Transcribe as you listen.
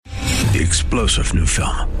The explosive new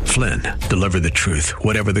film, Flynn, deliver the truth,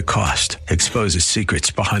 whatever the cost. Exposes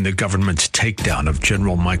secrets behind the government's takedown of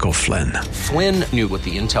General Michael Flynn. Flynn knew what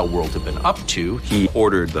the intel world had been up to. He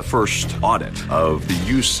ordered the first audit of the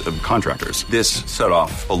use of contractors. This set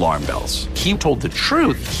off alarm bells. He told the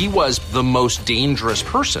truth. He was the most dangerous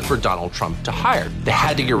person for Donald Trump to hire. They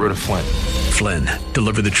had to get rid of Flynn. Flynn,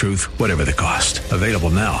 deliver the truth, whatever the cost. Available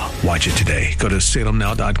now. Watch it today. Go to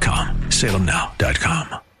salemnow.com.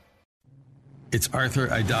 salemnow.com. It's Arthur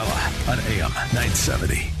Aidala on AM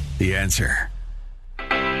 970. The Answer.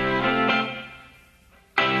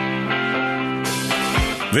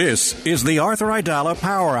 This is the Arthur Aidala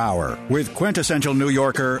Power Hour with quintessential New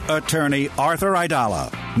Yorker, attorney Arthur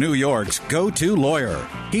Aidala, New York's go-to lawyer.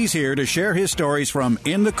 He's here to share his stories from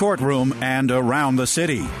in the courtroom and around the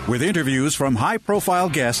city, with interviews from high-profile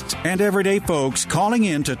guests and everyday folks calling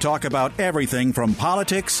in to talk about everything from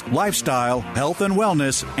politics, lifestyle, health and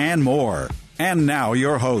wellness, and more. And now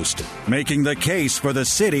your host, making the case for the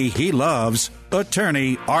city he loves,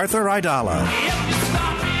 attorney Arthur Aidala.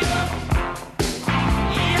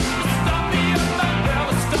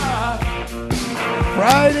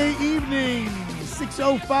 Friday evening,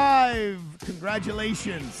 6:05.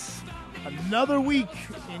 Congratulations. Another week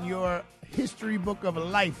in your history book of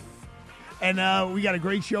life. And we got a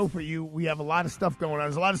great show for you. We have a lot of stuff going on.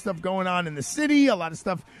 There's a lot of stuff going on in the city, a lot of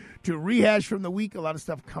stuff to rehash from the week, a lot of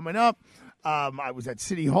stuff coming up. I was at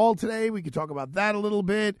City Hall today. We could talk about that a little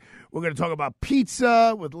bit. We're going to talk about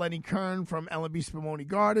pizza with Lenny Kern from L&B Spumoni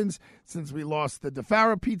Gardens, since we lost the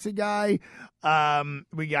DeFara pizza guy.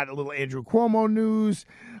 We got a little Andrew Cuomo news.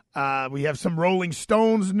 We have some Rolling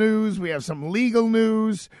Stones news. We have some legal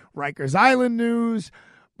news, Rikers Island news.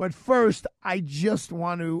 But first, I just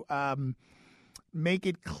want to make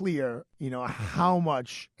it clear, how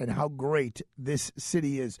much and how great this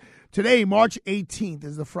city is. Today, March 18th,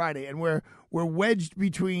 is the Friday, and we're wedged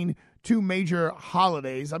between two major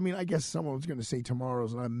holidays. I mean, I guess someone's going to say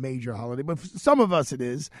tomorrow's not a major holiday, but for some of us it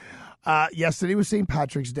is. Yesterday was St.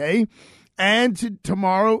 Patrick's Day, and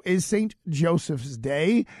tomorrow is St. Joseph's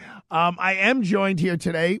Day. I am joined here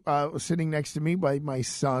today, sitting next to me, by my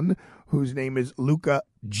son, whose name is Luca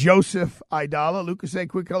Joseph Aidala. Luca, say a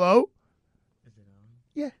quick hello.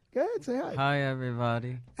 Yeah, go ahead, say hi. Hi,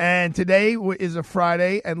 everybody. And today is a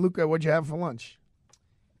Friday, and Luca, what'd you have for lunch?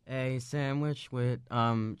 A sandwich with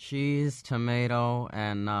cheese, tomato,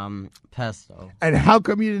 and pesto. And how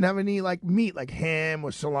come you didn't have any meat, like ham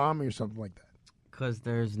or salami or something like that? Because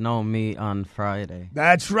there's no meat on Friday.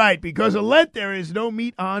 That's right. Because of Lent, there is no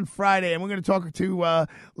meat on Friday. And we're going to talk to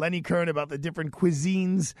Lenny Kern about the different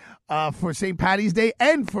cuisines for St. Patty's Day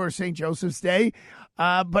and for St. Joseph's Day.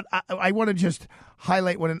 But I want to just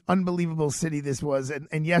highlight what an unbelievable city this was.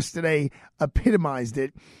 And yesterday epitomized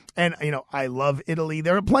it. And, I love Italy.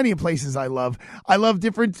 There are plenty of places I love. I love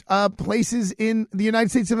different places in the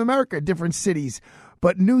United States of America, different cities.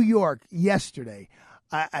 But New York yesterday,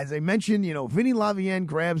 as I mentioned, Vinnie Lavienne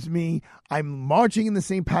grabs me. I'm marching in the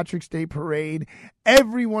St. Patrick's Day parade.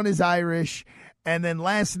 Everyone is Irish. And then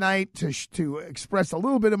last night, to express a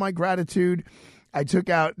little bit of my gratitude, I took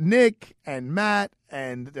out Nick and Matt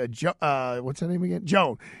and what's her name again?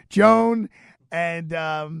 Joan, and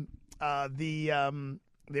there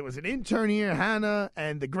was an intern here, Hannah,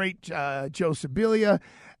 and the great Joe Sibilia,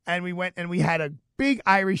 and we went and we had a big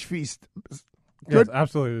Irish feast. Good. Yes,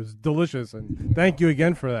 absolutely. It was delicious, and thank you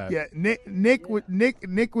again for that. Yeah, Nick was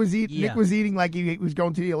eating like he was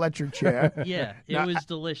going to the electric chair. Yeah, it was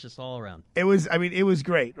delicious all around. It was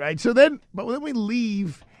great, right? So then we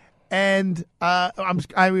leave. And I'm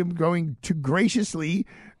going to graciously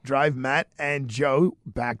drive Matt and Joe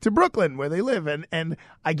back to Brooklyn, where they live. And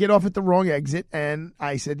I get off at the wrong exit, and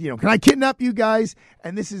I said, can I kidnap you guys?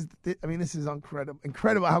 And this is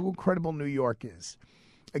incredible how incredible New York is.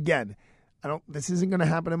 Again, this isn't going to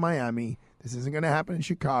happen in Miami. This isn't going to happen in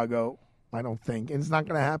Chicago, I don't think. And it's not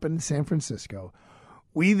going to happen in San Francisco.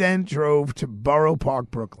 We then drove to Borough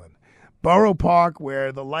Park, Brooklyn. Borough Park,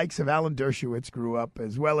 where the likes of Alan Dershowitz grew up,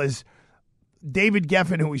 as well as David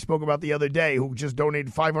Geffen, who we spoke about the other day, who just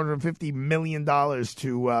donated $550 million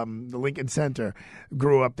to the Lincoln Center,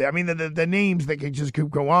 grew up there. I mean, the names that could just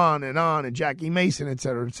go on, and Jackie Mason, et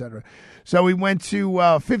cetera, et cetera. So we went to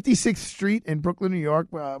 56th Street in Brooklyn, New York,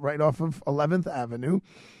 right off of 11th Avenue,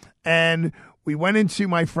 and we went into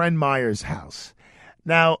my friend Meyer's house.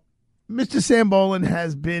 Now, Mr. Sambolin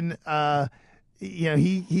has been...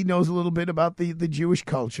 he knows a little bit about the Jewish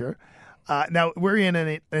culture. Now, we're in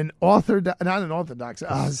not an Orthodox,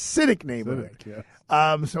 Hasidic neighborhood. Hasidic,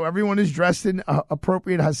 yeah. So everyone is dressed in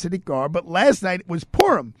appropriate Hasidic garb. But last night it was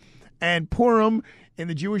Purim. And Purim in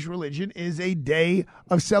the Jewish religion is a day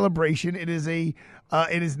of celebration. It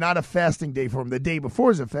is not a fasting day for them. The day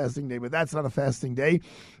before is a fasting day, but that's not a fasting day.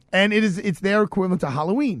 And it's their equivalent to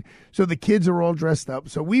Halloween. So the kids are all dressed up.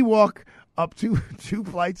 So we walk up two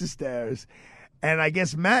flights of stairs. And I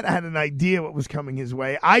guess Matt had an idea what was coming his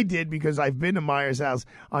way. I did because I've been to Meyer's house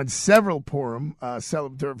on several Purim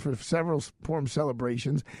for several Purim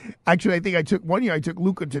celebrations. Actually, I think one year I took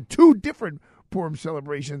Luca to 2 different Purim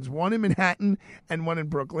celebrations, one in Manhattan and one in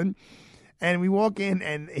Brooklyn. And we walk in,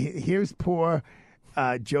 and here's poor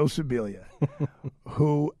Joe Sibilia,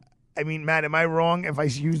 who, I mean, Matt, am I wrong if I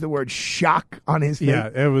use the word shock on his face? Yeah,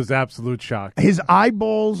 it was absolute shock. His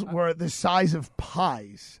eyeballs were the size of pie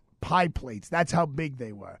plates. That's how big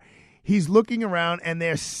they were. He's looking around, and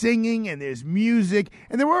they're singing, and there's music,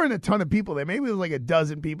 and there weren't a ton of people there. Maybe it was like a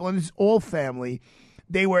dozen people, and it's all family.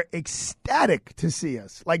 They were ecstatic to see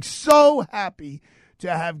us, like so happy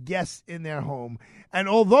to have guests in their home. And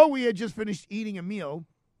although we had just finished eating a meal,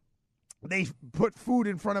 they put food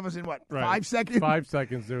in front of us in 5 seconds? 5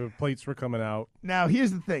 seconds. The plates were coming out. Now,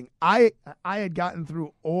 here's the thing. I had gotten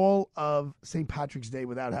through all of St. Patrick's Day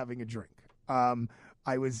without having a drink. I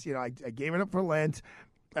gave it up for Lent.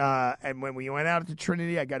 And when we went out to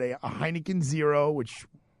Trinity, I got a Heineken Zero, which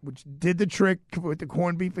did the trick with the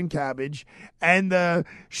corned beef and cabbage, and the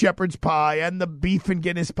shepherd's pie, and the beef and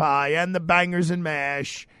Guinness pie, and the bangers and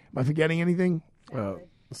mash. Am I forgetting anything?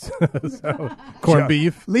 Corned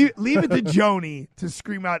beef. Leave it to Joni to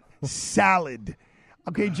scream out salad.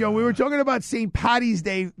 Okay, Joe, we were talking about St. Patty's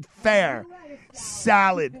Day fare.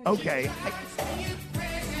 Salad. Okay.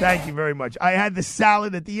 Thank you very much. I had the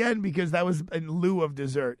salad at the end because that was in lieu of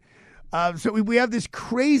dessert. So we have this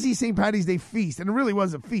crazy St. Patty's Day feast, and it really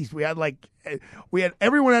was a feast. We had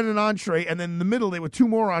everyone had an entree, and then in the middle there were 2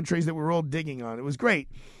 more entrees that we were all digging on. It was great.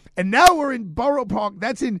 And now we're in Borough Park.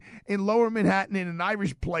 That's in Lower Manhattan in an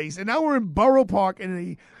Irish place. And now we're in Borough Park in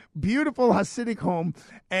a beautiful Hasidic home.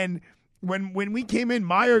 And when we came in,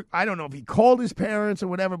 Meyer, I don't know if he called his parents or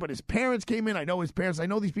whatever, but his parents came in. I know his parents. I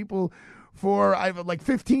know these people for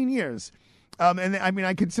 15 years. And I mean,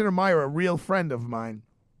 I consider Meyer a real friend of mine.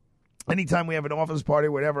 Anytime we have an office party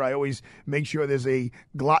or whatever, I always make sure there's a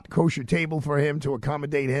glot kosher table for him to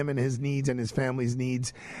accommodate him and his needs and his family's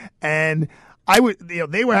needs. And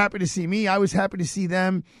they were happy to see me. I was happy to see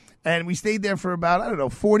them. And we stayed there for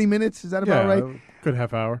about, 40 minutes. Is that about right? Good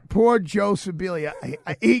half hour. Poor Joe Sibilia.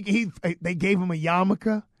 They gave him a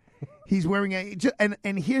yarmulke. He's wearing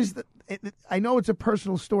and here's I know it's a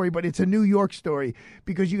personal story, but it's a New York story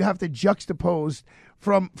because you have to juxtapose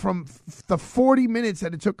from the 40 minutes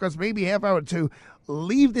that it took us, maybe half hour to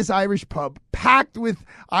leave this Irish pub packed with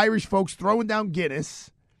Irish folks throwing down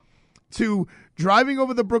Guinness, to driving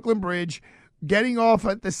over the Brooklyn Bridge, getting off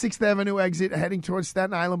at the 6th Avenue exit, heading towards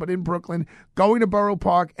Staten Island, but in Brooklyn, going to Borough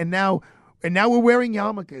Park, and now we're wearing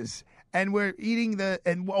yarmulkes, and we're eating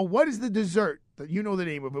what is the dessert? You know the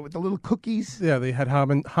name of it, with the little cookies? Yeah, they had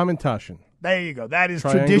Hamantaschen. There you go. That is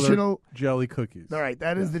Triangular traditional jelly cookies. All right,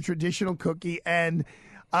 that is the traditional cookie. And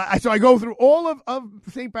so I go through all of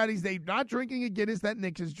St. Patty's Day, not drinking a Guinness that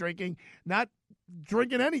Nick is drinking, not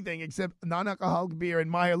drinking anything except non-alcoholic beer. And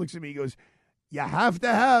Maya looks at me and goes, You have to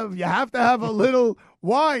have a little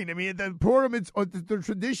wine. I mean, the Purim, the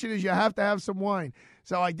tradition is you have to have some wine.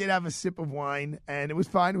 So I did have a sip of wine, and it was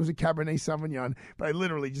fine. It was a Cabernet Sauvignon, but I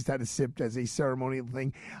literally just had a sip as a ceremonial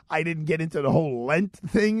thing. I didn't get into the whole Lent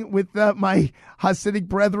thing with my Hasidic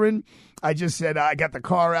brethren. I just said I got the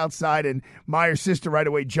car outside, and Meyer's sister right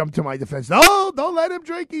away jumped to my defense. Oh, don't let him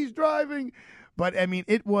drink. He's driving. But, I mean,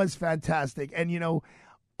 it was fantastic. And,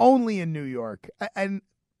 only in New York. And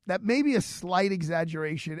that may be a slight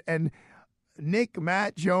exaggeration. And Nick,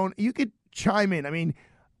 Matt, Joan, you could chime in. I mean,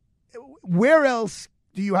 where else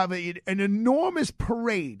do you have an enormous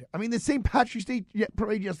parade? I mean, the St. Patrick's Day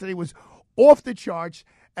parade yesterday was off the charts.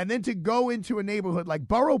 And then to go into a neighborhood like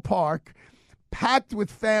Borough Park, packed with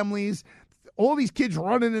families, all these kids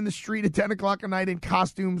running in the street at 10 o'clock at night in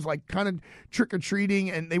costumes, like kind of trick-or-treating.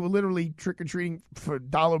 And they were literally trick-or-treating for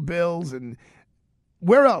dollar bills. And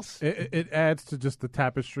where else? It adds to just the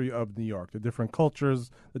tapestry of New York, the different cultures,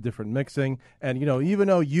 the different mixing. And, even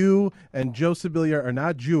though you and Joe Sibilia are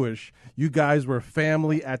not Jewish, you guys were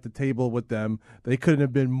family at the table with them. They couldn't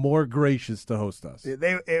have been more gracious to host us.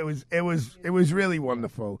 It was really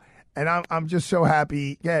wonderful. And I'm just so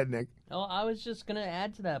happy. Go ahead, Nick. Oh, I was just going to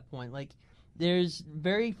add to that point. Like, there's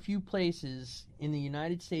very few places in the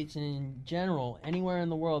United States and in general, anywhere in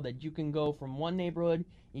the world, that you can go from one neighborhood,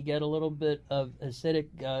 you get a little bit of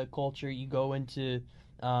Hasidic culture, you go into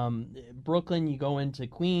Brooklyn, you go into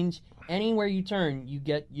Queens. Anywhere you turn, you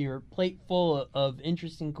get your plate full of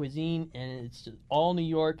interesting cuisine, and it's just all New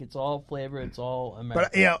York. It's all flavor. It's all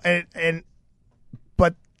American. But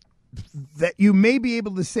but that you may be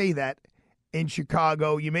able to say that in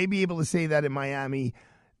Chicago. You may be able to say that in Miami.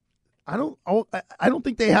 I don't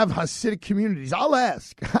think they have Hasidic communities. I'll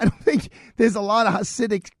ask. I don't think there's a lot of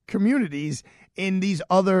Hasidic communities in these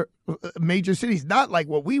other major cities. Not like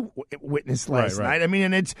what we witnessed last night. I mean,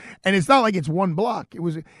 and it's not like it's one block. It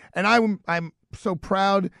was, and I'm so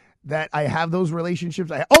proud that I have those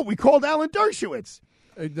relationships. We called Alan Dershowitz.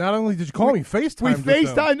 Not only did you call me, FaceTime. We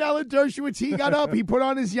FaceTimed Alan Dershowitz. He got up. He put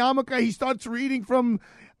on his yarmulke. He starts reading from,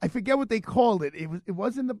 I forget what they called it. It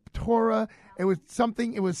wasn't the Torah. It was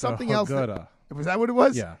something. It was something else. Was that what it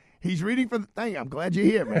was? Yeah. He's reading from. I'm glad you're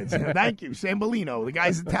here, man. Thank you, Sambolino. The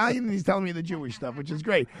guy's Italian, and he's telling me the Jewish stuff, which is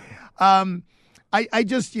great. I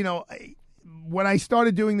just, when I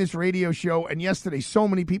started doing this radio show, and yesterday so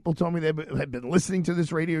many people told me they had been listening to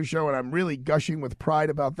this radio show, and I'm really gushing with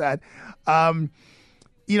pride about that.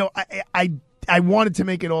 I wanted to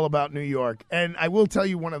make it all about New York. And I will tell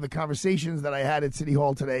you one of the conversations that I had at City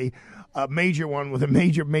Hall today, a major one with a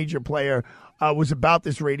major player, was about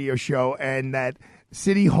this radio show, and that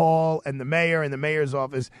City Hall and the mayor and the mayor's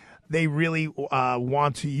office, they really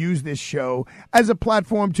want to use this show as a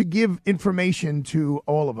platform to give information to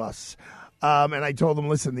all of us. And I told them,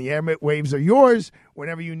 listen, the airwaves are yours.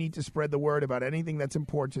 Whenever you need to spread the word about anything that's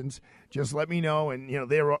important, just let me know. And,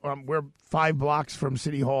 we're 5 blocks from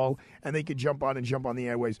City Hall, and they could jump on the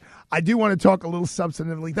airwaves. I do want to talk a little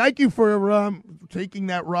substantively. Thank you for taking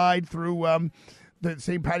that ride through the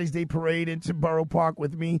St. Patty's Day Parade into Borough Park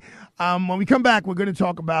with me. When we come back, we're going to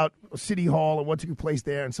talk about City Hall and what took place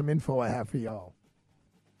there and some info I have for y'all.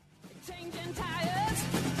 Changing tires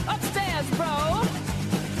upstairs, bro.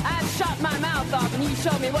 I shot my mouth off and you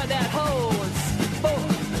showed me what that hole's for.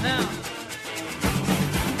 Now.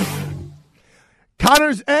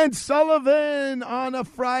 Connors and Sullivan on a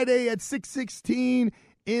Friday at 6:16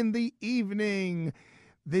 in the evening.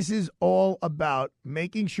 This is all about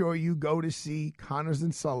making sure you go to see Connors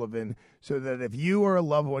and Sullivan so that if you or a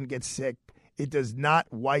loved one gets sick, it does not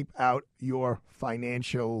wipe out your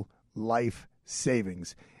financial life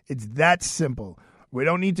savings. It's that simple. We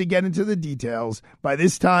don't need to get into the details. By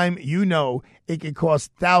this time, it could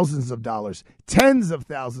cost thousands of dollars, tens of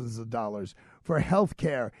thousands of dollars for health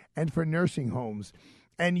care and for nursing homes.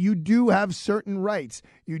 And you do have certain rights.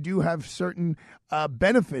 You do have certain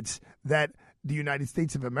benefits that the United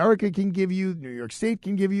States of America can give you, New York State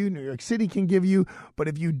can give you, New York City can give you. But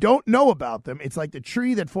if you don't know about them, it's like the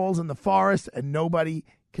tree that falls in the forest and nobody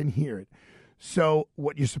can hear it. So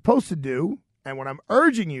what you're supposed to do, and what I'm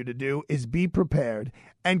urging you to do, is be prepared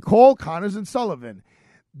and call Connors and Sullivan.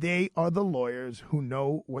 They are the lawyers who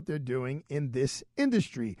know what they're doing in this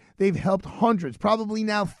industry. They've helped hundreds, probably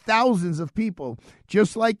now thousands of people,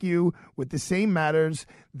 just like you, with the same matters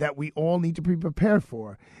that we all need to be prepared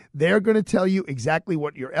for. They're going to tell you exactly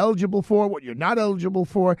what you're eligible for, what you're not eligible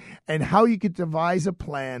for, and how you could devise a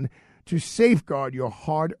plan to safeguard your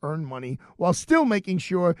hard-earned money while still making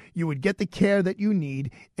sure you would get the care that you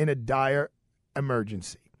need in a dire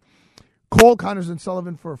emergency. Call Connors and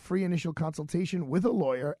Sullivan for a free initial consultation with a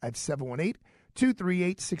lawyer at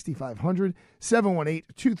 718-238-6500,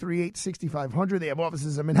 718-238-6500. They have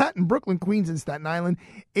offices in Manhattan, Brooklyn, Queens, and Staten Island.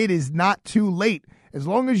 It is not too late. As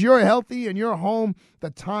long as you're healthy and you're home,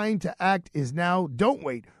 the time to act is now. Don't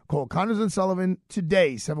wait. Call Connors and Sullivan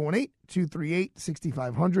today,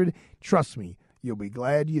 718-238-6500. Trust me, you'll be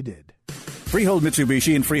glad you did. Freehold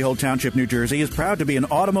Mitsubishi in Freehold Township, New Jersey is proud to be an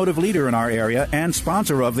automotive leader in our area and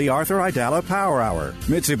sponsor of the Arthur Aidala Power Hour.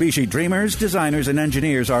 Mitsubishi dreamers, designers, and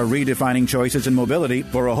engineers are redefining choices in mobility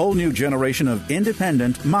for a whole new generation of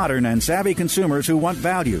independent, modern, and savvy consumers who want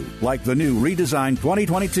value, like the new redesigned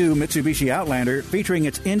 2022 Mitsubishi Outlander featuring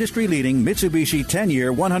its industry-leading Mitsubishi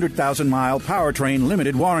 10-year, 100,000-mile powertrain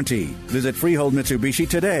limited warranty. Visit Freehold Mitsubishi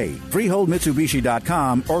today,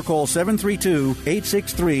 freeholdmitsubishi.com, or call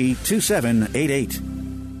 732-863-2788.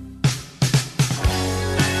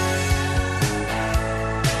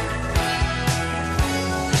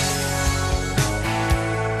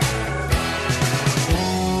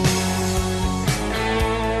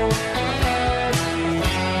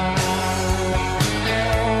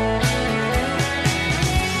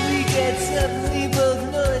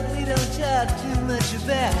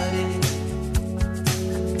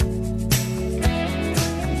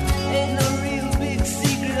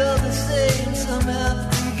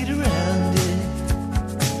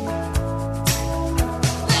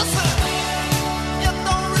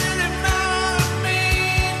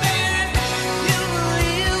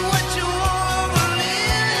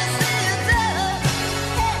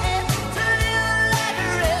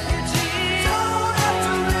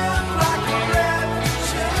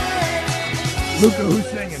 Luca, who's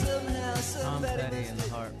singing? Tom Petty and the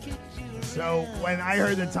Heart. So when I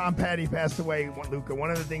heard that Tom Petty passed away, Luca, one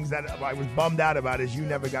of the things that I was bummed out about is you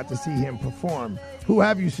never got to see him perform. Who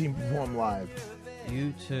have you seen perform live?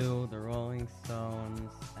 U2, the Rolling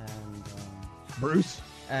Stones, and Bruce?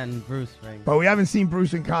 And Bruce Ring. But we haven't seen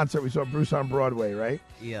Bruce in concert. We saw Bruce on Broadway, right?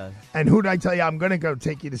 Yes. And who did I tell you I'm going to go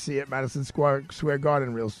take you to see at Madison Square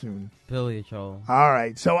Garden real soon? Billy Joel. All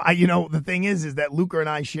right. So, the thing is that Luca and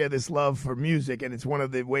I share this love for music, and it's one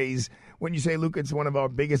of the ways, when you say Luca, it's one of our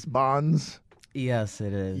biggest bonds. Yes,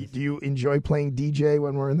 it is. Do you enjoy playing DJ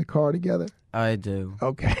when we're in the car together? I do.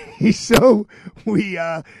 Okay. So, we...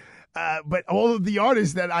 but all of the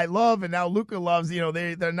artists that I love and now Luca loves,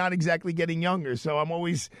 they're not exactly getting younger. So I'm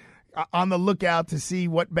always on the lookout to see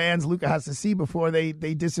what bands Luca has to see before they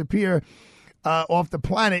disappear off the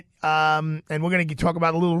planet. And we're going to talk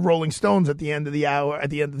about a little Rolling Stones at the end of the hour, at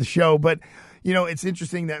the end of the show. But, it's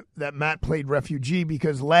interesting that Matt played Refugee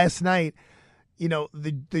because last night,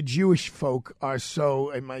 the Jewish folk are so,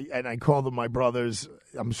 and I call them my brothers.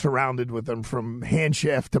 I'm surrounded with them from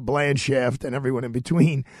Handshaft to Blandshaft and everyone in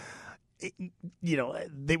between.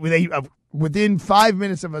 They within 5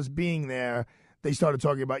 minutes of us being there, they started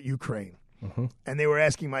talking about Ukraine. Mm-hmm. And they were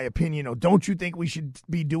asking my opinion. Don't you think we should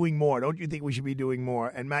be doing more? Don't you think we should be doing more?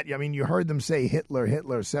 And Matt, you heard them say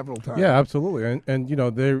Hitler several times. Yeah, absolutely. And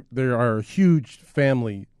they are a huge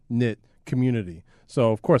family knit community.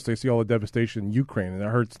 So of course they see all the devastation in Ukraine, and it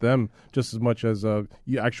hurts them just as much as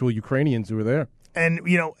actual Ukrainians who were there. And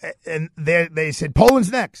and they said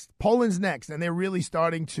Poland's next, and they're really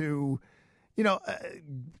starting to,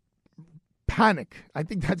 panic. I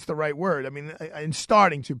think that's the right word. And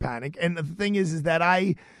starting to panic. And the thing is that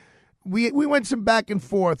we went some back and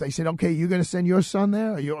forth. I said, okay, you're going to send your son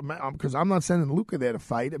there, because I'm not sending Luca there to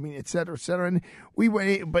fight. Et cetera, et cetera. And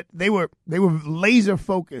but they were laser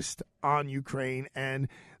focused on Ukraine, and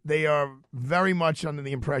they are very much under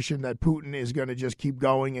the impression that Putin is going to just keep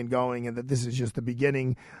going and going, and that this is just the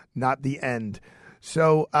beginning, not the end.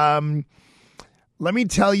 So let me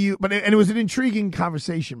tell you, and it was an intriguing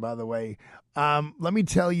conversation, by the way. Let me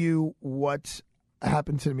tell you what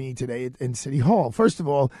happened to me today in City Hall. First of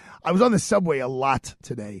all, I was on the subway a lot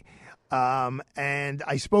today, and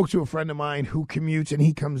I spoke to a friend of mine who commutes, and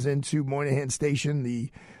he comes into Moynihan Station, the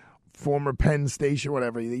former Penn Station,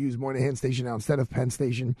 whatever. They use Moynihan Station now instead of Penn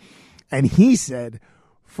Station. And he said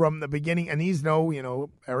from the beginning, and he's no,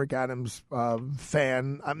 Eric Adams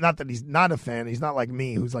fan. Not that he's not a fan. He's not like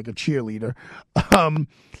me, who's like a cheerleader.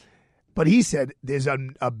 But he said there's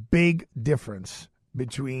a big difference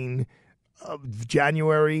between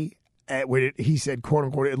January, where he said, quote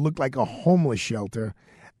unquote, it looked like a homeless shelter,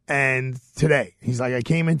 and today. He's like, I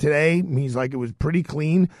came in today. He's like, it was pretty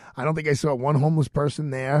clean. I don't think I saw one homeless person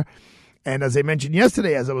there. And as I mentioned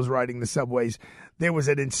yesterday, as I was riding the subways, there was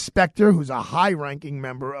an inspector who's a high-ranking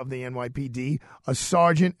member of the NYPD, a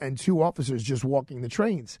sergeant, and 2 officers just walking the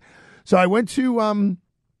trains. So I went to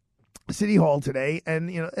City Hall today,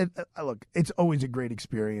 and look, it's always a great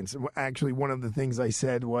experience. Actually, one of the things I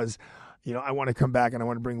said was, I want to come back and I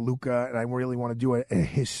want to bring Luca, and I really want to do a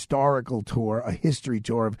historical tour, a history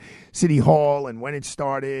tour of City Hall and when it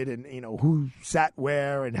started, and who sat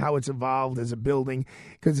where and how it's evolved as a building,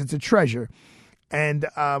 because it's a treasure. And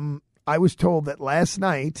I was told that last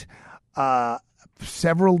night,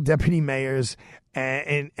 several deputy mayors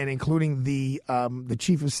and including the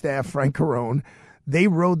chief of staff Frank Carone, they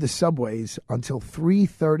rode the subways until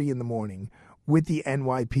 3:30 in the morning with the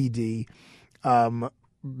NYPD.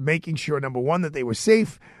 Making sure, number one, that they were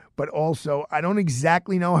safe, but also, I don't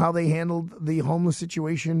exactly know how they handled the homeless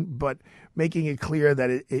situation, but making it clear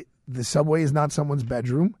that the subway is not someone's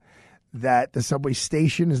bedroom, that the subway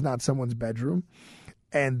station is not someone's bedroom,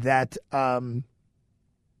 and that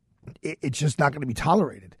it's just not going to be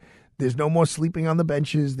tolerated. There's no more sleeping on the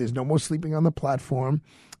benches. There's no more sleeping on the platform.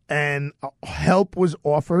 And help was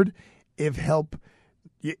offered if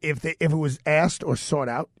it was asked or sought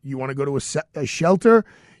out. You want to go to a shelter,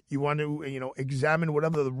 you want to examine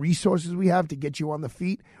whatever the resources we have to get you on the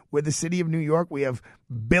feet. We're the city of New York. We have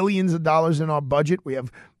billions of dollars in our budget.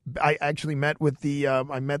 I actually met with I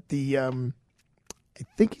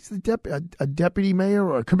think he's a deputy mayor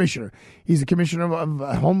or a commissioner. He's the commissioner of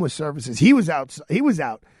homeless services. He was out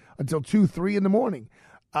until 2-3 in the morning.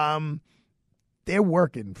 They're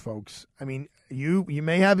working, folks. You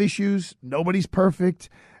may have issues. Nobody's perfect,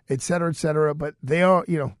 et cetera, but they are,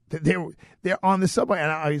 they're on the subway.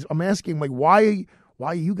 And I'm asking, like, why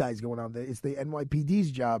are you guys going on there? It's the NYPD's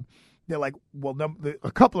job. They're like, well,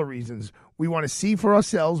 a couple of reasons. We want to see for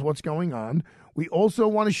ourselves what's going on. we also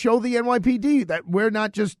want to show the NYPD that we're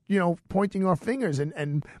not just, pointing our fingers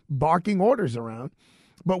and barking orders around,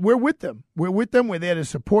 but we're with them. We're with them. We're there to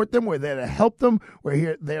support them. We're there to help them.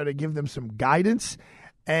 We're there to give them some guidance.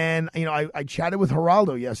 And, I chatted with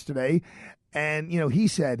Geraldo yesterday, and,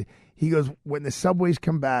 he goes, when the subways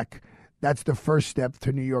come back, that's the first step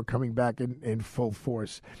to New York coming back in full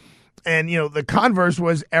force. And, the converse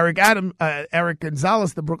was Eric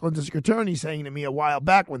Gonzalez, the Brooklyn district attorney, saying to me a while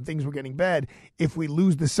back when things were getting bad, if we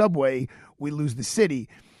lose the subway, we lose the city.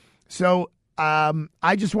 So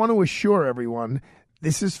I just want to assure everyone,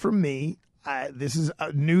 this is from me. This is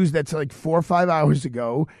news that's like 4 or 5 hours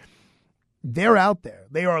ago. They're out there.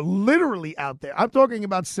 They are literally out there. I'm talking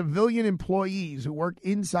about civilian employees who work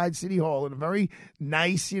inside City Hall in a very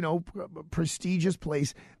nice, prestigious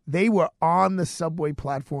place. They were on the subway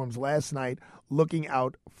platforms last night looking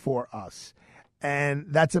out for us. And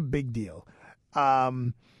that's a big deal.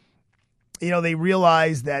 They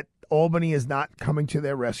realize that Albany is not coming to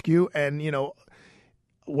their rescue. And,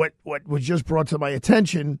 what was just brought to my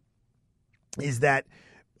attention is that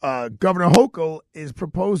Governor Hochul is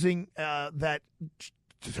proposing that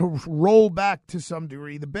to roll back to some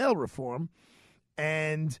degree the bail reform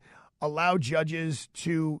and allow judges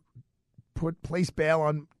to place bail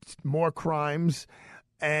on more crimes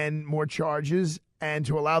and more charges, and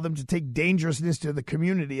to allow them to take dangerousness to the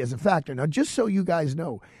community as a factor. Now, just so you guys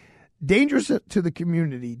know, dangerousness to the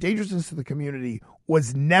community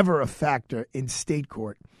was never a factor in state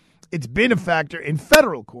court. It's been a factor in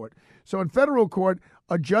federal court. So in federal court,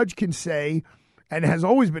 a judge can say, and has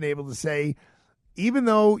always been able to say, even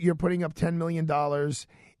though you're putting up $10 million,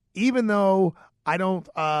 even though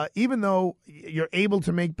you're able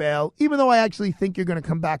to make bail, even though I actually think you're going to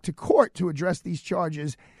come back to court to address these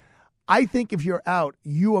charges, I think if you're out,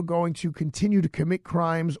 you are going to continue to commit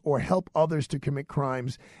crimes or help others to commit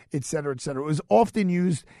crimes, et cetera, et cetera. It was often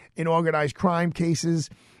used in organized crime cases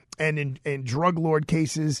and in drug lord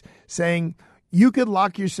cases, saying you could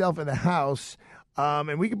lock yourself in the house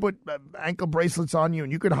and we could put ankle bracelets on you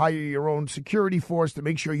and you could hire your own security force to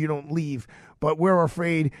make sure you don't leave. But we're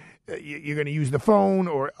afraid you're going to use the phone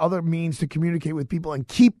or other means to communicate with people and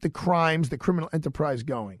keep the criminal enterprise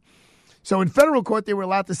going. So in federal court, they were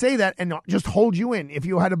allowed to say that and just hold you in. If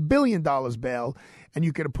you had $1 billion bail and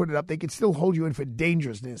you could have put it up, they could still hold you in for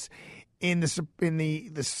dangerousness. In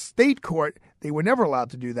the state court, they were never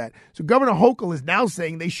allowed to do that. So Governor Hochul is now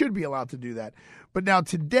saying they should be allowed to do that. But now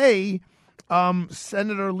today,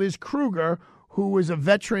 Senator Liz Kruger, who is a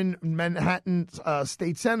veteran Manhattan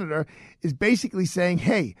state senator, is basically saying,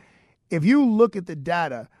 hey, if you look at the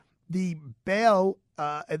data, the bail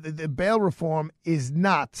reform is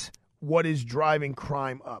not what is driving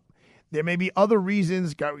crime up. There may be other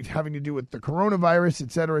reasons having to do with the coronavirus,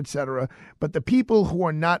 et cetera, but the people who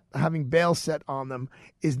are not having bail set on them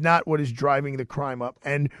is not what is driving the crime up.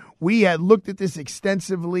 And we had looked at this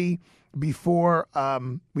extensively before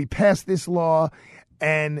we passed this law,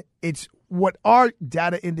 and it's what our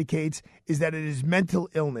data indicates is that it is mental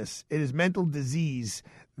illness, it is mental disease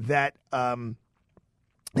that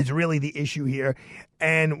is really the issue here.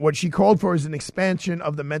 And what she called for is an expansion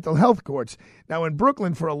of the mental health courts. Now, in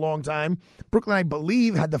Brooklyn for a long time, Brooklyn, I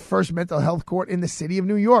believe, had the first mental health court in the city of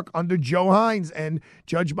New York under Joe Hines and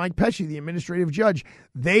Judge Mike Pesci, the administrative judge.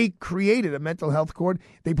 They created a mental health court.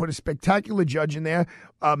 They put a spectacular judge in there,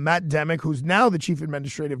 Matt Demick, who's now the chief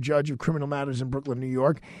administrative judge of criminal matters in Brooklyn, New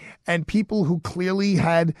York. And people who clearly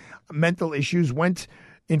had mental issues went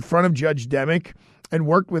in front of Judge Demick and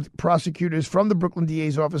worked with prosecutors from the Brooklyn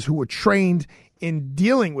DA's office who were trained in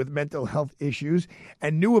dealing with mental health issues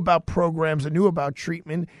and knew about programs and knew about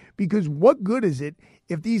treatment. Because what good is it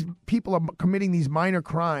if these people are committing these minor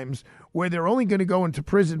crimes where they're only going to go into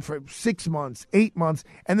prison for 6 months, 8 months,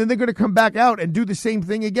 and then they're going to come back out and do the same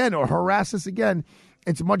thing again or harass us again?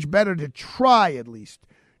 It's much better to try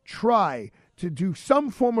to do some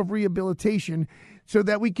form of rehabilitation so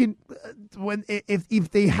that we can,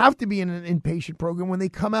 if they have to be in an inpatient program, when they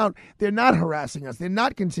come out, they're not harassing us. They're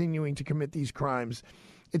not continuing to commit these crimes.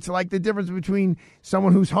 It's like the difference between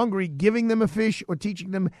someone who's hungry, giving them a fish, or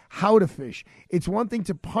teaching them how to fish. It's one thing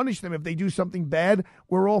to punish them if they do something bad.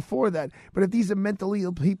 We're all for that. But if these are mentally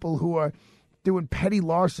ill people who are doing petty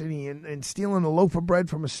larceny and stealing a loaf of bread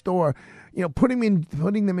from a store, putting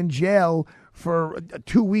them in jail for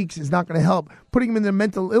 2 weeks is not going to help. Putting them in the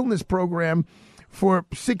mental illness program for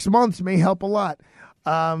 6 months may help a lot.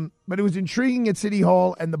 But it was intriguing at City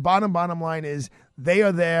Hall, and the bottom line is they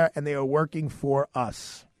are there and they are working for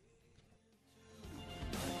us.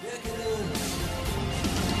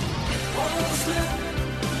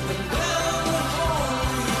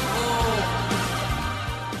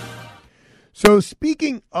 So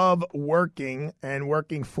speaking of working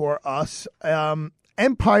for us,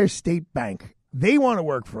 Empire State Bank, they want to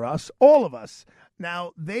work for us, all of us.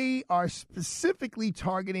 Now, they are specifically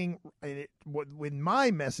targeting, with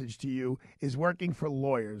my message to you, is working for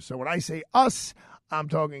lawyers. So when I say us, I'm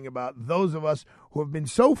talking about those of us who have been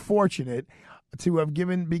so fortunate to have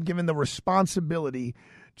been given the responsibility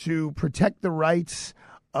to protect the rights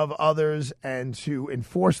of others and to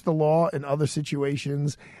enforce the law in other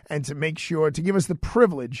situations and to make sure, to give us the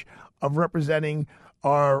privilege of representing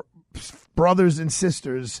our brothers and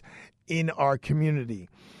sisters in our community.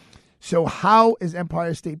 So how is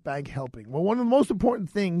Empire State Bank helping? Well, one of the most important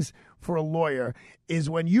things for a lawyer is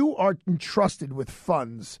when you are entrusted with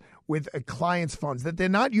funds, with a client's funds, that they're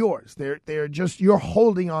not yours. They're just, you're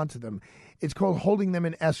holding on to them. It's called holding them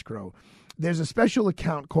in escrow. There's a special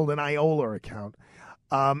account called an Aidala account.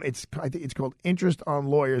 I think it's called Interest on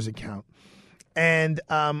Lawyers account. And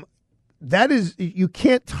that is, you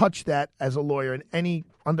can't touch that as a lawyer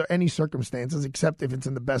under any circumstances, except if it's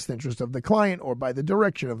in the best interest of the client or by the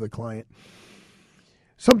direction of the client.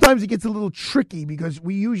 Sometimes it gets a little tricky because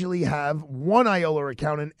we usually have one Aidala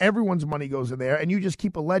account and everyone's money goes in there, and you just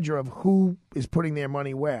keep a ledger of who is putting their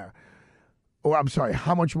money where. Or I'm sorry,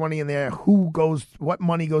 how much money in there, what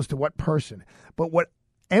money goes to what person. But what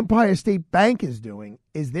Empire State Bank is doing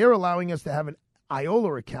is they're allowing us to have an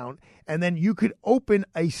Aidala account, and then you could open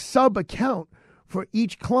a sub account for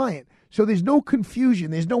each client. So there's no confusion.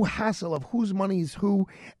 There's no hassle of whose money is who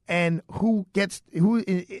and who's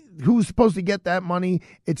supposed to get that money,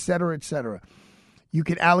 et cetera, et cetera. You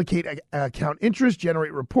can allocate account interest,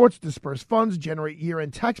 generate reports, disperse funds, generate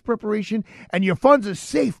year-end tax preparation, and your funds are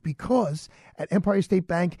safe because at Empire State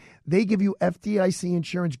Bank, they give you FDIC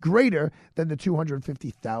insurance greater than the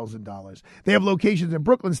 $250,000. They have locations in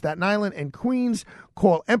Brooklyn, Staten Island, and Queens.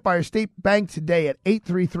 Call Empire State Bank today at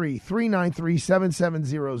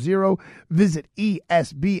 833-393-7700. Visit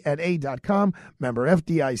esbna.com. Member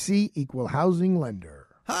FDIC, equal housing lender.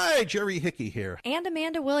 Hi, Jerry Hickey here. And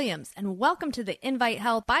Amanda Williams, and welcome to the Invite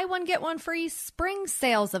Health Buy One, Get One Free Spring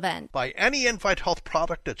Sales Event. Buy any Invite Health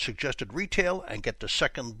product at suggested retail and get the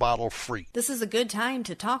second bottle free. This is a good time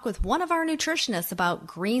to talk with one of our nutritionists about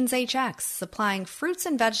Greens HX, supplying fruits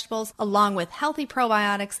and vegetables along with healthy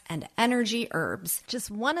probiotics and energy herbs. Just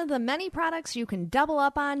one of the many products you can double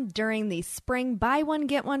up on during the Spring Buy One,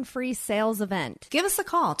 Get One Free Sales Event. Give us a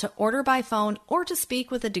call to order by phone or to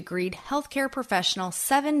speak with a degreed healthcare professional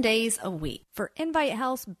 7 days a week. For Invite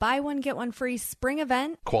Health's Buy One, Get One Free Spring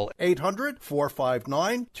Event, call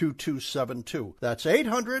 800-459-2272. That's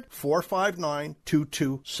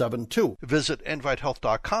 800-459-2272. Visit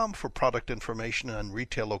InviteHealth.com for product information and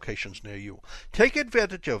retail locations near you. Take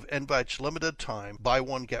advantage of Invite's limited time Buy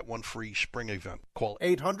One, Get One Free Spring Event. Call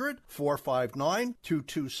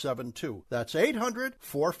 800-459-2272. That's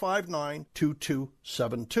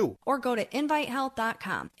 800-459-2272. or go to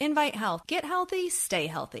InviteHealth.com. Invite Health. Get healthy, stay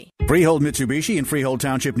healthy. Freehold Mitsubishi in Freehold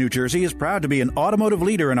Township, New Jersey is proud to be an automotive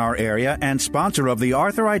leader in our area and sponsor of the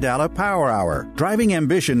Arthur Aidala Power Hour. Driving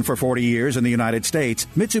ambition for 40 years in the United States,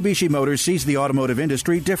 Mitsubishi Motors sees the automotive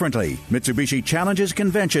industry differently. Mitsubishi challenges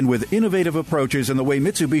convention with innovative approaches in the way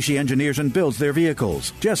Mitsubishi engineers and builds their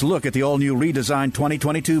vehicles. Just look at the all-new redesigned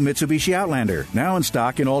 2022 Mitsubishi Outlander, now in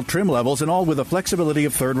stock in all trim levels and all with the flexibility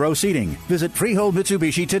of third-row seating. Visit Freehold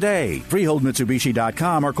Mitsubishi today.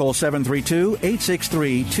 FreeholdMitsubishi.com or call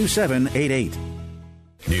 732-863-2788.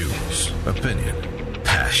 News, opinion,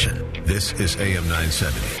 passion. This is AM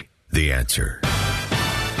 970. The Answer.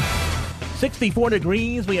 64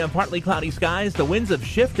 degrees. We have partly cloudy skies. The winds have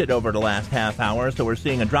shifted over the last half hour, so we're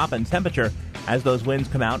seeing a drop in temperature as those winds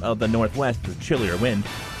come out of the northwest, the chillier wind.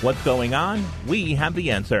 What's going on? We have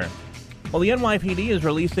the answer. Well, the NYPD is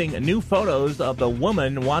releasing new photos of the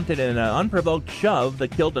woman wanted in an unprovoked shove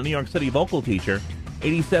that killed a New York City vocal teacher.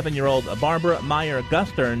 87-year-old Barbara Meyer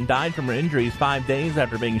Gustern died from her injuries 5 days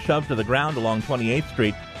after being shoved to the ground along 28th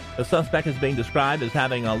Street. The suspect is being described as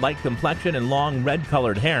having a light complexion and long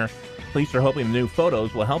red-colored hair. Police are hoping the new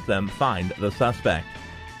photos will help them find the suspect.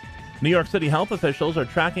 New York City health officials are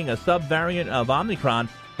tracking a subvariant of Omicron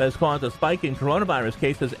that has caused a spike in coronavirus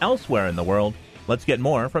cases elsewhere in the world. Let's get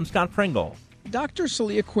more from Scott Pringle. Dr.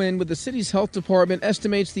 Celia Quinn with the city's health department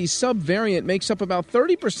estimates the subvariant makes up about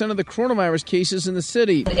 30% of the coronavirus cases in the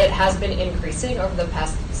city. It has been increasing over the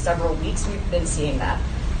past several weeks. We've been seeing that.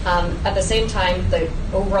 At the same time, the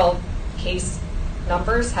overall case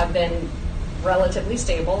numbers have been relatively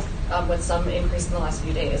stable, with some increase in the last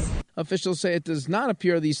few days. Officials say it does not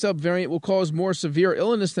appear the subvariant will cause more severe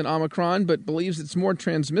illness than Omicron, but believes it's more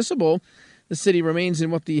transmissible. The city remains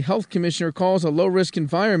in what the health commissioner calls a low-risk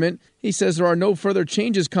environment. He says there are no further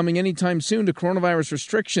changes coming anytime soon to coronavirus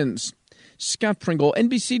restrictions. Scott Pringle,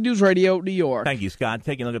 NBC News Radio, New York. Thank you, Scott.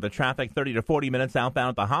 Taking a look at the traffic, 30 to 40 minutes outbound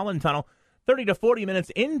at the Holland Tunnel, 30 to 40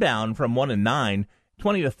 minutes inbound from 1 and 9,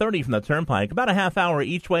 20 to 30 from the Turnpike, about a half hour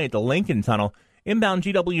each way at the Lincoln Tunnel. Inbound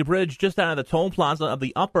GW Bridge, just out of the toll plaza of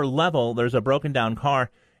the upper level, there's a broken-down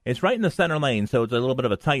car. It's right in the center lane, so it's a little bit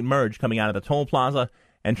of a tight merge coming out of the toll plaza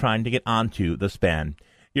and trying to get onto the span.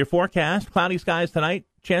 Your forecast, cloudy skies tonight,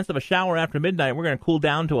 chance of a shower after midnight. We're going to cool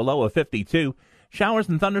down to a low of 52. Showers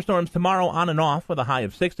and thunderstorms tomorrow on and off with a high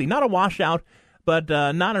of 60. Not a washout, but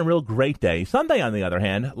not a real great day. Sunday, on the other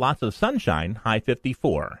hand, lots of sunshine, high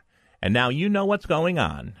 54. And now you know what's going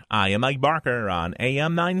on. I am Mike Barker on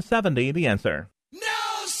AM 970, The Answer.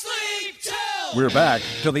 We're back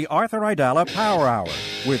to the Arthur Aidala Power Hour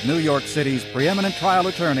with New York City's preeminent trial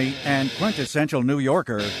attorney and quintessential New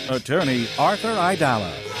Yorker, attorney Arthur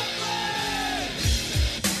Aidala.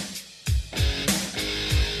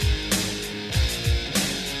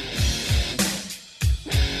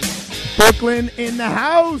 Brooklyn in the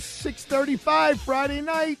house, 6:35 Friday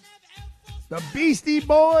night. The Beastie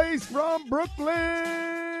Boys from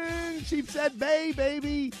Brooklyn. Sheepshead Bay,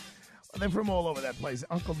 baby. Well, they're from all over that place.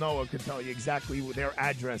 Uncle Noah could tell you exactly what their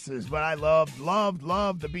address is. But I loved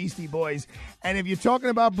the Beastie Boys. And if you're talking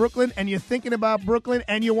about Brooklyn and you're thinking about Brooklyn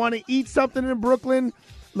and you want to eat something in Brooklyn,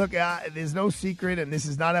 look, there's no secret, and this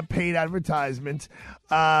is not a paid advertisement.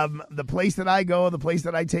 The place that I go, the place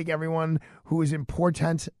that I take everyone who is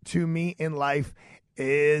important to me in life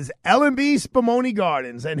is L&B Spumoni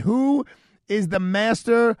Gardens. And who is the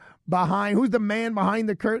who's the man behind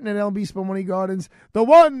the curtain at L&B Spumoni Gardens? The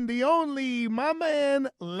one, the only, my man,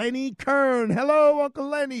 Lenny Kern. Hello, Uncle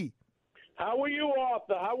Lenny. How are you,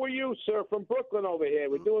 Arthur? How are you, sir, from Brooklyn over here?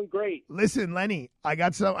 We're doing great. Listen, Lenny, I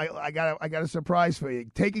got a surprise for you.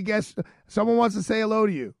 Take a guess. Someone wants to say hello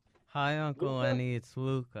to you. Hi, Uncle Lenny. It's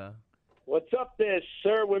Luca. What's up there,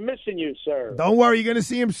 sir? We're missing you, sir. Don't worry, you're going to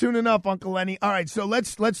see him soon enough, Uncle Lenny. All right, so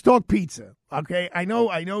let's talk pizza, okay? I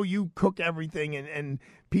know you cook everything, and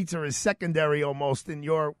pizza is secondary almost in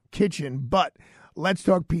your kitchen, but let's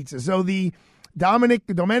talk pizza. So the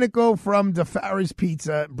Domenico from DeFaris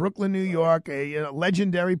Pizza, Brooklyn, New York, a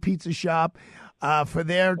legendary pizza shop for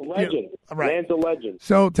their legend. Right. Man's a legend.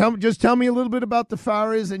 So tell me a little bit about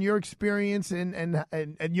DeFaris and your experience and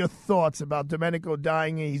your thoughts about Domenico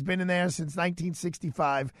dying. He's been in there since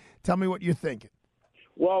 1965. Tell me what you're thinking.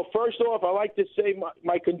 Well, first off, I'd like to say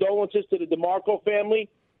my condolences to the DeMarco family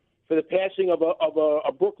for the passing of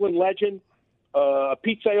a Brooklyn legend, a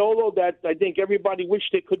pizzaiolo that I think everybody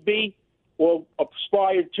wished it could be or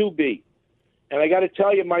aspired to be. And I got to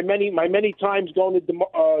tell you, my many times going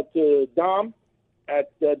to Dom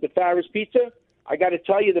at DeFaris Pizza, I got to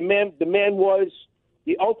tell you, the man was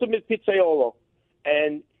the ultimate pizzaiolo.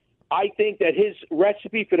 And I think that his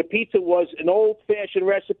recipe for the pizza was an old-fashioned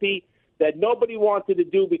recipe that nobody wanted to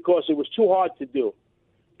do because it was too hard to do.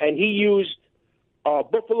 And he used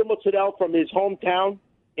buffalo mozzarella from his hometown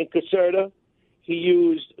in Caserta. He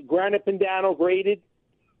used Grana Padano grated.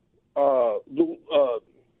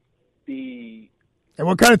 And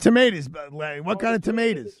what kind of tomatoes, Larry? What kind of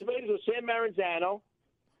tomatoes? The tomatoes were San Marzano.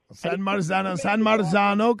 San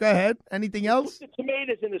Marzano. Go ahead. Anything else? Put the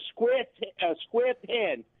tomatoes in a square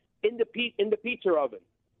pan in the pizza oven.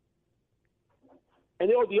 And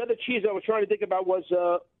the other cheese I was trying to think about was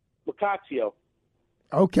Locazio.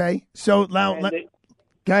 Okay, so now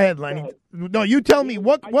go ahead, Lenny. No, you tell me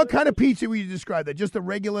what kind of pizza would you describe that? Just a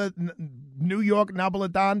regular New York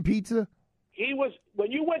Napolitan pizza? He was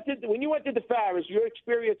when you went to DeFaris, your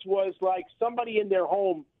experience was like somebody in their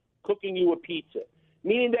home cooking you a pizza.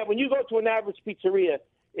 Meaning that when you go to an average pizzeria,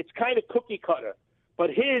 it's kind of cookie cutter, but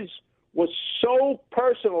his was so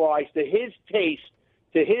personalized to his taste,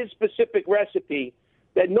 to his specific recipe,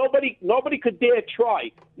 that nobody could dare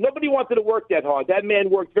try. Nobody wanted to work that hard. That man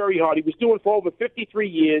worked very hard. He was doing it for over 53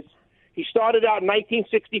 years. He started out in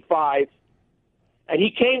 1965, and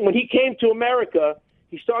when he came to America,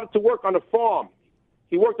 he started to work on a farm.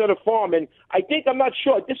 He worked on a farm, and I'm not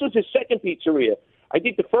sure, this was his second pizzeria. I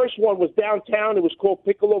think the first one was downtown. It was called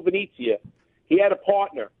Piccolo Venezia. He had a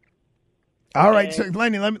partner. All right, so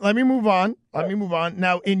Lenny, let me move on. Let me move on.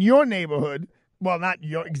 Now, in your neighborhood, well, not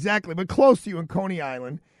your exactly, but close to you in Coney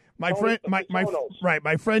Island, my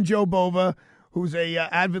friend Joe Bova, who's a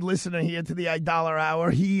avid listener here to the Aidala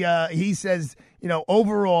Hour, he says,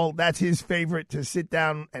 overall that's his favorite to sit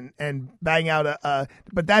down and bang out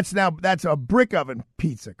but that's a brick oven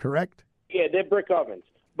pizza, correct? Yeah, they're brick ovens.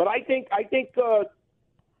 But I think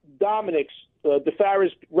Dominic's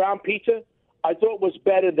DeFaris round pizza, I thought was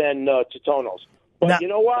better than Totonno's. But you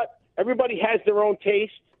know what? Everybody has their own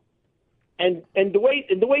taste, and the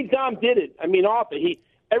way Dom did it. I mean, Arthur,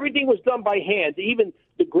 everything was done by hand. Even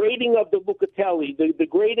the grating of the Lucatelli, the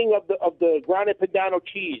grating of the Grana Padano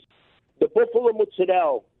cheese, the buffalo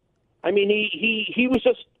mozzarella. I mean, he was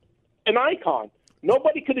just an icon.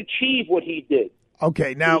 Nobody could achieve what he did.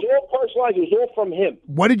 Okay, now it was all personalized. It was all from him.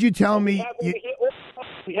 What did you tell me?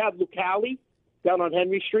 We have Lucali down on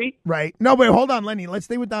Henry Street. Right. No, but hold on, Lenny. Let's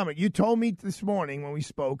stay with Dominic. You told me this morning when we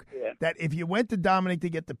spoke that if you went to Dominic to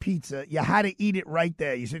get the pizza, you had to eat it right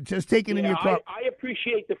there. You said just take it in your cup. I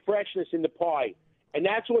appreciate the freshness in the pie, and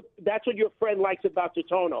that's what your friend likes about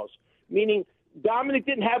Totonno's. Meaning, Dominic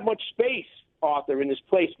didn't have much space, Arthur, in his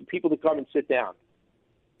place for people to come and sit down.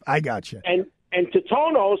 I got you. And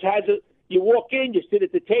Totonno's has you walk in, you sit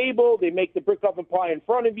at the table, they make the brick oven pie in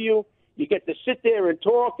front of you, you get to sit there and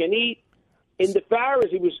talk and eat. In the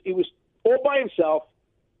Farrah's, he was all by himself,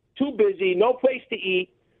 too busy, no place to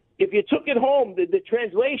eat. If you took it home, the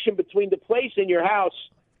translation between the place and your house,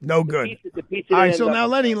 no good. The pizza All right, so now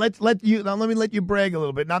Lenny, let me let you brag a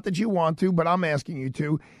little bit. Not that you want to, but I'm asking you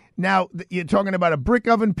to. Now, you're talking about a brick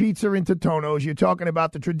oven pizza in Totonno's. You're talking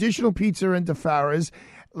about the traditional pizza into Farrah's.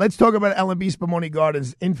 Let's talk about L&B Spumoni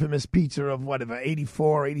Gardens' infamous pizza of,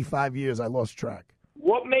 84, 85 years. I lost track.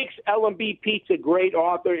 What makes L&B Pizza great,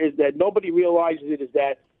 Arthur, is that nobody realizes it, is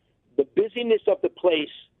that the busyness of the place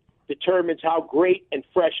determines how great and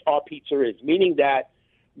fresh our pizza is, meaning that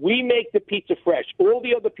we make the pizza fresh. All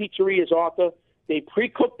the other pizzerias, Arthur, they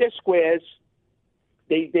pre-cook their squares.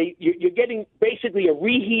 You're getting basically a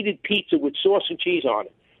reheated pizza with sauce and cheese on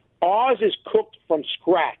it. Ours is cooked from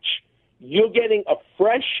scratch. You're getting a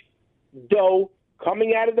fresh dough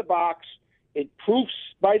coming out of the box. It proofs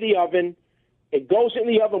by the oven. It goes in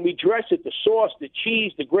the oven. We dress it, the sauce, the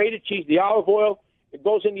cheese, the grated cheese, the olive oil. It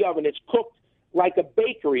goes in the oven. It's cooked like a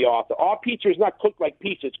bakery, Arthur. Our pizza is not cooked like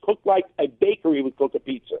pizza. It's cooked like a bakery would cook a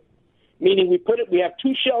pizza. Meaning we have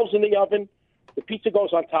 2 shelves in the oven. The pizza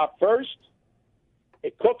goes on top first.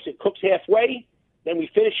 It cooks halfway. Then we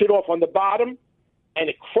finish it off on the bottom, and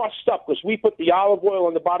it crusts up because we put the olive oil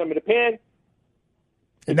on the bottom of the pan.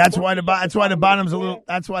 And that's why the bottom's a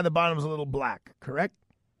little black, correct?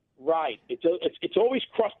 Right. It's always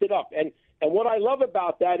crusted up, and what I love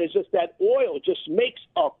about that is just that oil just makes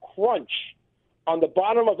a crunch on the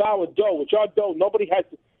bottom of our dough. Which our dough, nobody has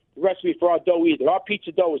the recipe for our dough either. Our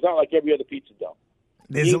pizza dough is not like every other pizza dough.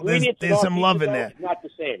 There's some love in there. Not the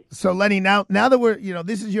same. So Lenny, now that we're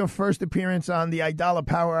this is your first appearance on the Aidala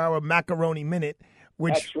Power Hour Macaroni Minute.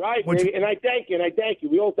 That's right, and I thank you.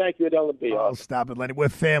 We all thank you at L&B. Oh, stop it, Lenny. We're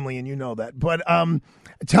family, and you know that. But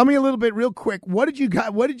tell me a little bit, real quick. What did you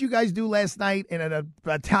guys do last night in an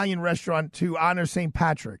Italian restaurant to honor St.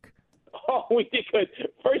 Patrick? Oh, we did good.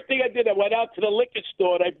 First thing I did, I went out to the liquor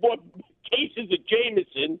store and I bought cases of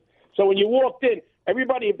Jameson. So when you walked in,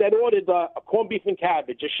 everybody that ordered a corned beef and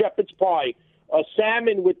cabbage, a shepherd's pie, a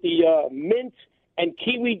salmon with the mint and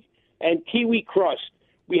kiwi crust.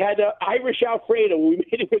 We had Irish Alfredo. We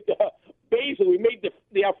made it with basil. We made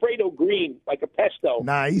the Alfredo green, like a pesto.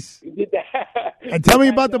 Nice. We did that. And tell me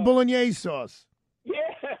about the bolognese sauce. Yeah,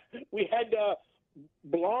 we had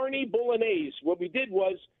Blarney Bolognese. What we did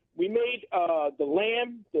was we made the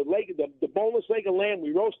lamb, the boneless leg of lamb.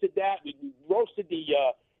 We roasted that. We roasted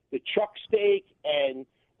the chuck steak and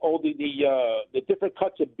all the different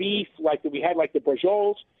cuts of beef, like we had, like the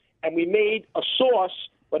braciole, and we made a sauce.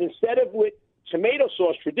 But instead of with tomato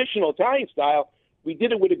sauce, traditional Italian style, we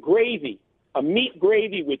did it with a gravy, a meat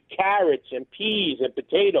gravy with carrots and peas and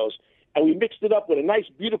potatoes, and we mixed it up with a nice,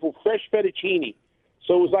 beautiful, fresh fettuccine.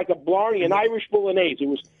 So it was like a Blarney, an Irish bolognese.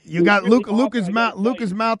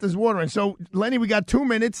 Luca's mouth is watering. So Lenny, we got 2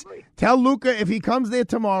 minutes. Tell Luca if he comes there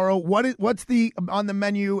tomorrow, what's on the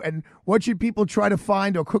menu, and what should people try to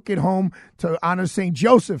find or cook at home to honor St.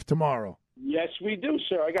 Joseph tomorrow? Yes, we do,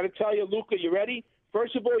 sir. I got to tell you, Luca, you ready?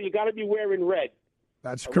 First of all, you got to be wearing red.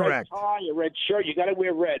 That's correct. A red tie, a red shirt. You got to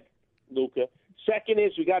wear red, Luca. Second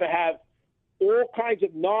is we got to have all kinds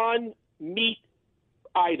of non-meat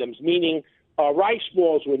items, meaning rice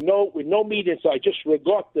balls with no meat inside, just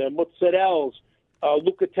ricotta, mozzarella,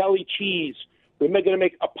 Lucatelli cheese. We're going to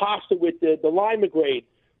make a pasta with the lima grade,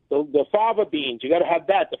 the fava beans. You got to have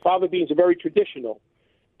that. The fava beans are very traditional.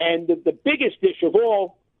 And the biggest dish of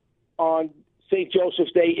all on St.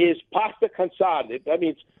 Joseph's Day is pasta cansata. That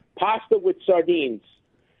means pasta with sardines.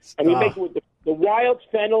 And we make it with the wild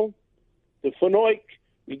fennel, the fenugreek.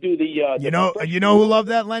 We do the you know who loved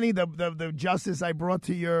that, Lenny? The justice I brought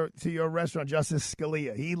to your restaurant, Justice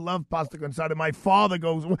Scalia. He loved pasta con carne. My father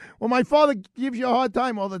goes, well, my father gives you a hard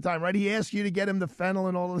time all the time, right? He asks you to get him the fennel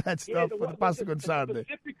and all of that stuff for the pasta con carne. The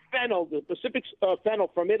Pacific fennel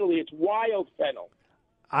from Italy, it's wild fennel.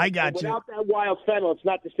 I got you. Without that wild fennel, it's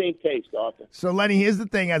not the same taste, Arthur. So, Lenny, here's the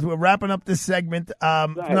thing. As we're wrapping up this segment,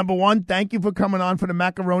 number one, thank you for coming on for the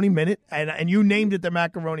Macaroni Minute. And you named it the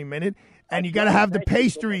Macaroni Minute. And you got to have the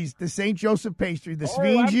pastries, the St. Joseph pastry, the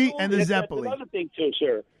Sfingi, and the Zeppeli. That's another thing, too,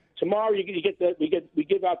 sir. Tomorrow we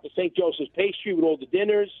give out the St. Joseph's pastry with all the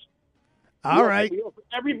dinners. All right. We offer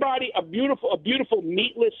everybody a beautiful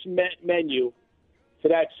meatless menu for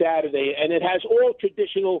that Saturday. And it has all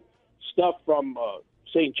traditional stuff from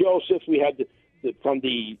St. Joseph's. We had from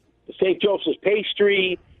the St. Joseph's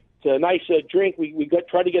pastry to a nice drink. We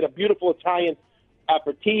try to get a beautiful Italian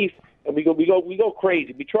aperitif, and we go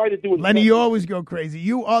crazy. We try to do it. Lenny, you always go crazy.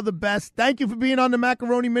 You are the best. Thank you for being on the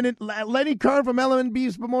Macaroni Minute. Lenny Kern from L&B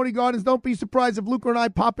Spumoni Gardens. Don't be surprised if Luca and I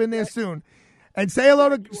pop in there soon. And say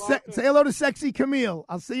hello to Sexy Camille.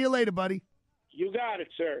 I'll see you later, buddy. You got it,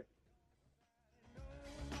 sir.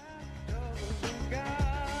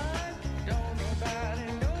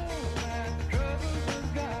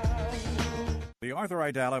 The Arthur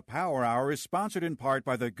Aidala Power Hour is sponsored in part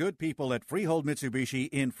by the good people at Freehold Mitsubishi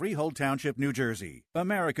in Freehold Township, New Jersey.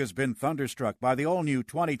 America's been thunderstruck by the all-new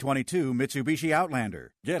 2022 Mitsubishi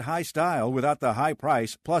Outlander. Get high style without the high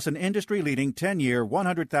price, plus an industry-leading 10-year,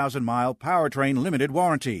 100,000-mile powertrain limited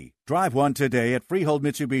warranty. Drive one today at Freehold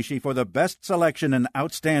Mitsubishi for the best selection and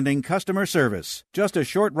outstanding customer service. Just a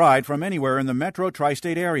short ride from anywhere in the metro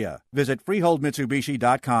tri-state area. Visit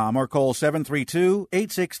freeholdmitsubishi.com or call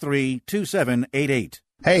 732-863-2788.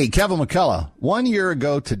 Hey, Kevin McCullough. 1 year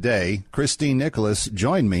ago today, Christine Nicholas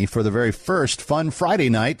joined me for the very first Fun Friday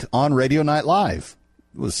night on Radio Night Live.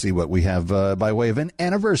 We'll see what we have by way of an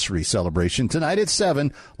anniversary celebration tonight at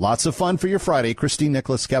 7. Lots of fun for your Friday. Christine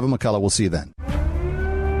Nicholas, Kevin McCullough. We'll see you then.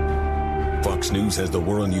 Fox News has the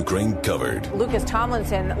war in Ukraine covered. Lucas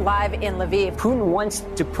Tomlinson live in Lviv. Putin wants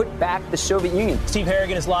to put back the Soviet Union. Steve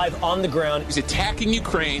Harrigan is live on the ground. He's attacking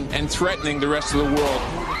Ukraine and threatening the rest of the world.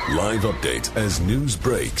 Live updates as news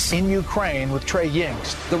breaks. In Ukraine with Trey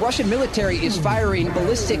Yingst. The Russian military is firing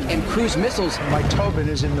ballistic and cruise missiles. Mike Tobin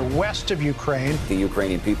is in the west of Ukraine. The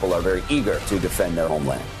Ukrainian people are very eager to defend their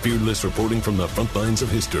homeland. Fearless reporting from the front lines of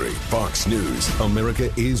history. Fox News.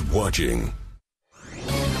 America is watching.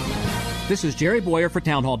 This is Jerry Boyer for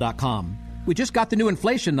Townhall.com. We just got the new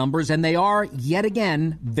inflation numbers, and they are, yet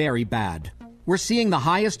again, very bad. We're seeing the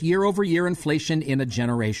highest year-over-year inflation in a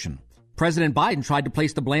generation. President Biden tried to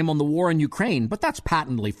place the blame on the war in Ukraine, but that's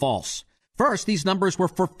patently false. First, these numbers were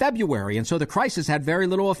for February, and so the crisis had very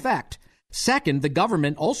little effect. Second, the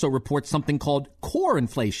government also reports something called core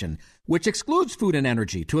inflation, which excludes food and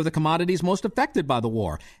energy, two of the commodities most affected by the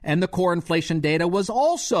war. And the core inflation data was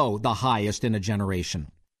also the highest in a generation.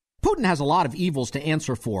 Putin has a lot of evils to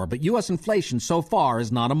answer for, but U.S. inflation so far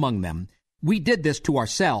is not among them. We did this to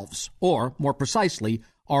ourselves, or, more precisely,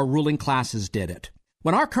 our ruling classes did it.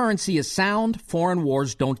 When our currency is sound, foreign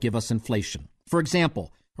wars don't give us inflation. For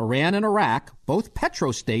example, Iran and Iraq, both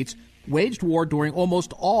petrostates, waged war during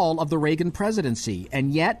almost all of the Reagan presidency,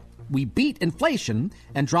 and yet we beat inflation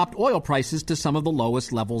and dropped oil prices to some of the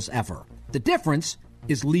lowest levels ever. The difference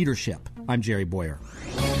is leadership. I'm Jerry Boyer.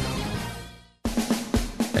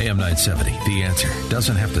 AM 970, The Answer,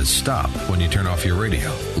 doesn't have to stop when you turn off your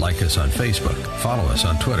radio. Like us on Facebook, follow us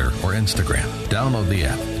on Twitter or Instagram. Download the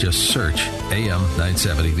app. Just search AM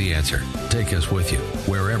 970, The Answer. Take us with you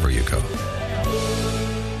wherever you go.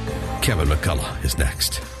 Kevin McCullough is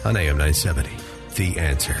next on AM 970, The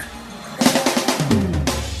Answer.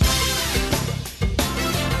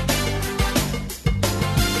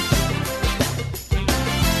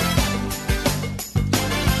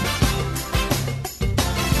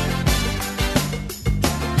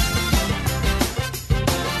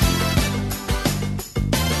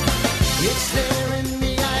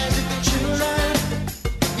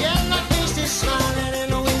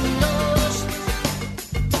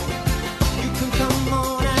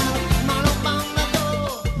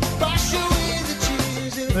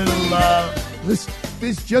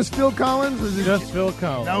 This just Phil Collins? Is it just Phil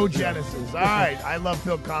Collins. No Genesis. All right. I love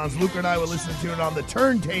Phil Collins. Luke and I were listening to it on the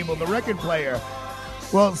turntable, the record player.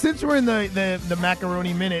 Well, since we're in the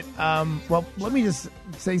Macaroni Minute, well, let me just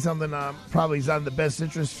say something probably is not in the best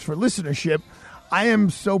interest for listenership. I am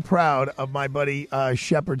so proud of my buddy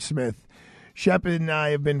Shepard Smith. Shep and I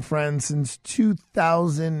have been friends since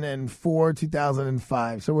 2004,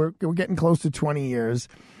 2005. So we're getting close to 20 years.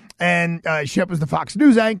 And Shep was the Fox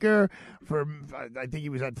News anchor for, I think he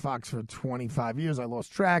was at Fox for 25 years. I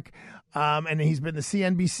lost track. And he's been the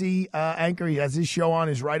CNBC anchor. He has his show on,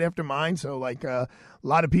 is right after mine. So, like, a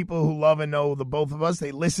lot of people who love and know the both of us,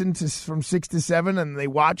 they listen to from 6 to 7, and they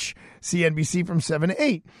watch CNBC from 7 to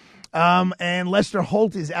 8. And Lester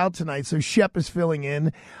Holt is out tonight, so Shep is filling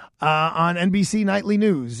in on NBC Nightly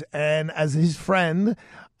News. And as his friend,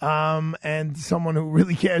 and someone who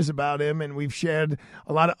really cares about him, and we've shared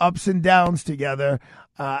a lot of ups and downs together,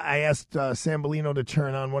 I asked Sam Bellino to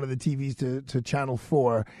turn on one of the TVs to Channel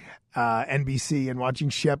 4, NBC, and watching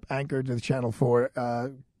Shep anchor to the Channel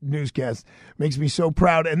 4 newscast makes me so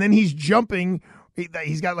proud. And then he's jumping.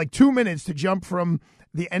 He's got like 2 minutes to jump from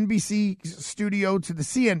the NBC studio to the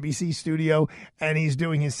CNBC studio, and he's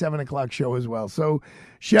doing his 7 o'clock show as well. So,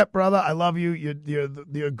 Shep, brother, I love you.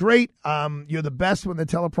 You're great. You're the best when the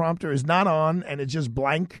teleprompter is not on and it's just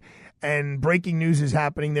blank and breaking news is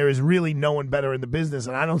happening. There is really no one better in the business,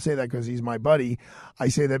 and I don't say that because he's my buddy. I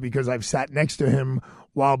say that because I've sat next to him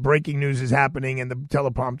while breaking news is happening and the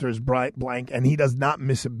teleprompter is blank, and he does not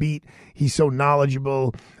miss a beat. He's so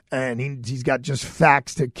knowledgeable, and he's got just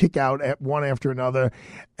facts to kick out at one after another.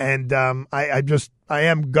 And I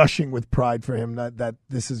am gushing with pride for him that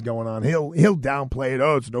this is going on. He'll downplay it.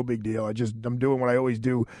 Oh, it's no big deal. I'm doing what I always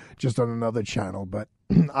do, just on another channel. But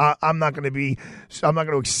I'm not going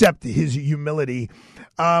to accept his humility.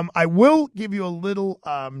 I will give you a little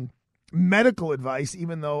medical advice,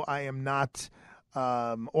 even though I am not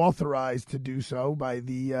authorized to do so by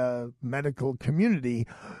the medical community.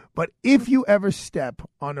 But if you ever step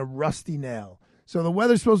on a rusty nail, so the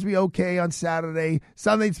weather's supposed to be okay on Saturday,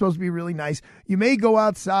 Sunday's supposed to be really nice, you may go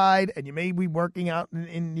outside and you may be working out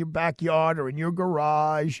in your backyard or in your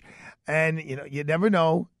garage, and you never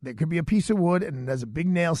know. There could be a piece of wood and there's a big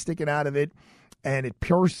nail sticking out of it, and it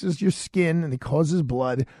pierces your skin and it causes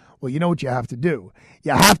blood. Well, you know what you have to do?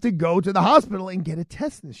 You have to go to the hospital and get a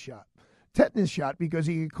tetanus shot. Because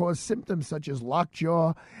it can cause symptoms such as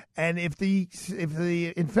lockjaw, and if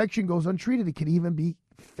the infection goes untreated, it can even be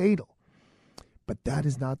fatal. But that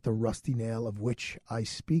is not the rusty nail of which I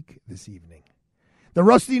speak this evening. The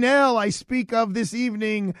rusty nail I speak of this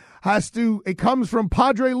evening it comes from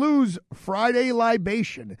Padre Lou's Friday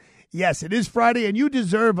libation. Yes, it is Friday, and you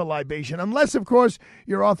deserve a libation, unless, of course,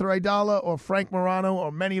 you're Arthur Aidala or Frank Morano or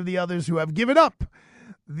many of the others who have given up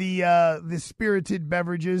the spirited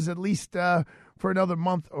beverages, at least for another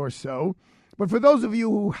month or so. But for those of you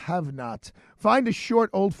who have not, find a short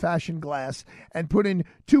old-fashioned glass and put in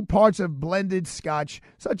 2 parts of blended scotch,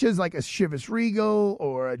 such as like a Chivas Regal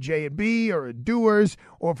or a J&B or a Dewar's,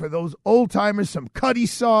 or for those old-timers, some Cuddy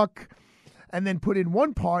Sock, and then put in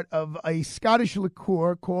 1 part of a Scottish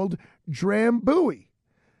liqueur called Drambuie.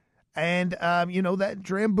 And, that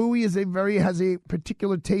Drambuie has a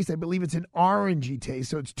particular taste. I believe it's an orangey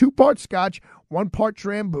taste. So it's 2 parts scotch, 1 part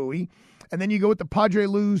Drambuie. And then you go with the Padre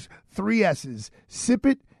Lou's 3 S's. Sip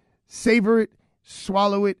it, savor it,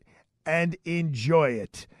 swallow it, and enjoy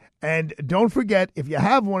it. And don't forget, if you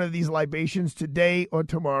have one of these libations today or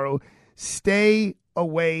tomorrow, stay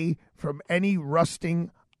away from any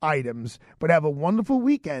rusting items. But have a wonderful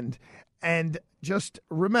weekend. And just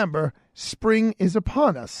remember, spring is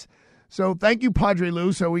upon us. So thank you, Padre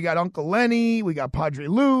Lou. So we got Uncle Lenny, we got Padre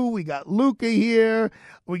Lou, we got Luca here,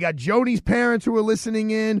 we got Joni's parents who are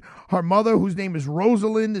listening in. Her mother, whose name is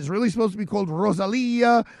Rosalind, is really supposed to be called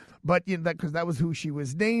Rosalia, but because that was who she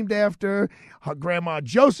was named after. Her grandma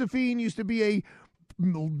Josephine used to be a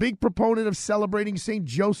big proponent of celebrating St.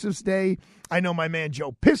 Joseph's Day. I know my man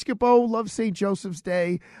Joe Piscopo loves St. Joseph's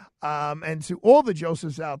Day. And to all the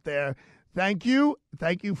Josephs out there, thank you.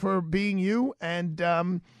 Thank you for being you.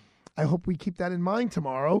 And I hope we keep that in mind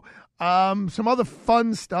tomorrow. Some other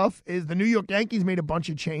fun stuff is the New York Yankees made a bunch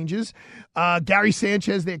of changes. Gary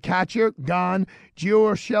Sanchez, their catcher, gone. Gio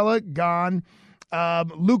Urshela, gone.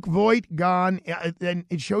 Luke Voigt, gone. And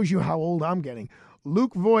it shows you how old I'm getting.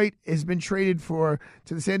 Luke Voigt has been traded to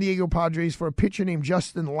the San Diego Padres for a pitcher named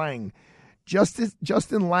Justin Lang.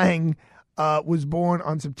 Justin Lang was born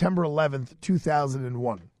on September 11th,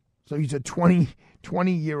 2001. So he's a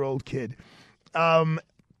 20-year-old kid.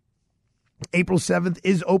 April 7th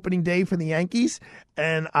is opening day for the Yankees,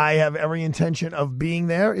 and I have every intention of being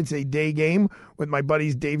there. It's a day game with my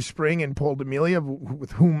buddies Dave Spring and Paul D'Amelia,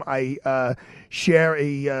 with whom I share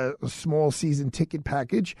a small season ticket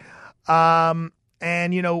package. And,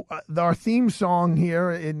 our theme song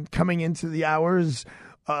here coming into the hours,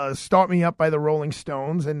 Start Me Up by the Rolling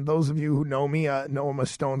Stones. And those of you who know me know I'm a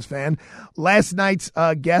Stones fan. Last night's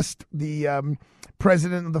guest, the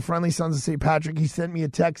president of the Friendly Sons of St. Patrick. He sent me a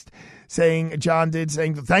text saying,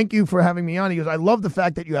 thank you for having me on. He goes, I love the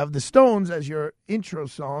fact that you have the Stones as your intro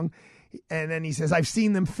song. And then he says, I've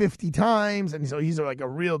seen them 50 times. And so he's like a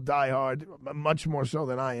real diehard, much more so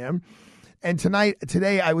than I am. And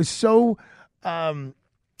today, I was so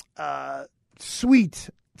sweet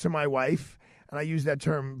to my wife, and I use that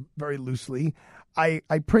term very loosely. I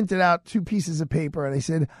printed out 2 pieces of paper, and I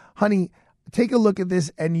said, honey, take a look at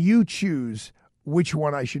this, and you choose which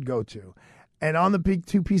one I should go to. And on the big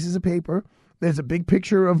 2 pieces of paper, there's a big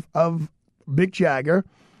picture of Mick Jagger,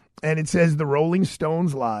 and it says the Rolling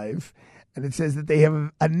Stones Live, and it says that they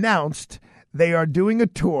have announced they are doing a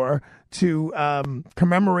tour to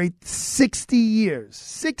commemorate 60 years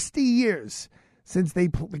since they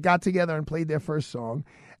got together and played their first song.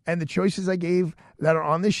 And the choices I gave that are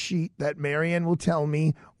on this sheet that Marianne will tell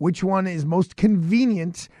me which one is most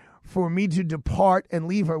convenient for me to depart and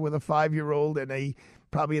leave her with a 5-year-old and a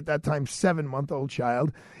probably at that time 7-month-old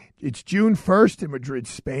child. It's June 1st in Madrid,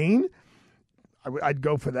 Spain. I'd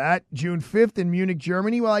go for that. June 5th in Munich,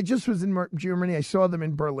 Germany. Well, I just was in Germany. I saw them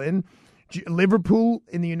in Berlin. Liverpool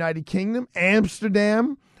in the United Kingdom.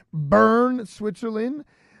 Amsterdam. Bern, Switzerland.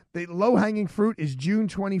 The low-hanging fruit is June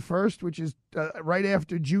 21st, which is right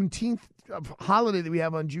after Juneteenth, a holiday that we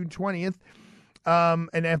have on June 20th,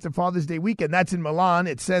 and after Father's Day weekend. That's in Milan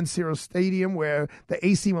at San Siro Stadium, where the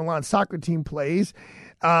AC Milan soccer team plays.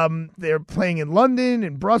 They're playing in London,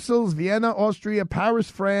 in Brussels, Vienna, Austria,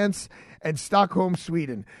 Paris, France, and Stockholm,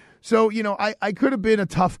 Sweden. So, I could have been a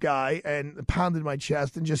tough guy and pounded my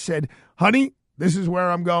chest and just said, honey, this is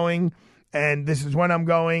where I'm going, and this is when I'm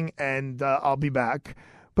going, and I'll be back.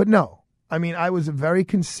 But no, I was a very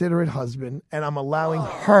considerate husband, and I'm allowing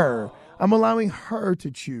her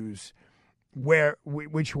to choose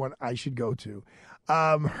which one I should go to.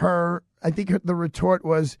 I think the retort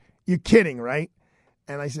was, you're kidding, right?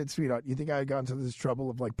 And I said, sweetheart, you think I had gone to this trouble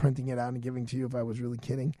of like printing it out and giving to you if I was really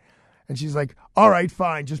kidding? And she's like, all right,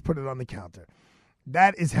 fine, just put it on the counter.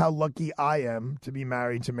 That is how lucky I am to be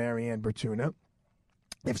married to Marianne Bertuna.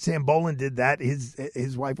 If Sam Boland did that,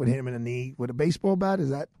 his wife would hit him in the knee with a baseball bat.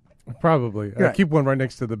 Is that? Probably. Right. I keep one right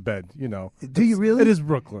next to the bed, Do you really? It is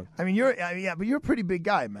Brooklyn. But you're a pretty big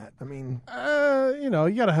guy, Matt. you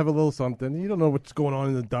got to have a little something. You don't know what's going on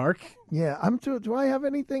in the dark. Yeah, do I have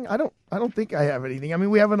anything? I don't think I have anything.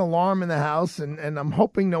 We have an alarm in the house, and I'm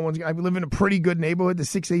hoping no one's. I live in a pretty good neighborhood. The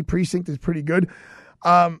 6A precinct is pretty good.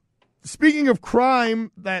 Speaking of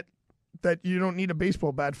crime that you don't need a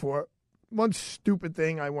baseball bat for, one stupid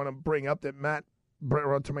thing I want to bring up that Matt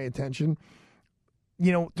brought to my attention.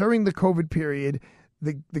 During the COVID period,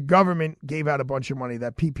 the government gave out a bunch of money,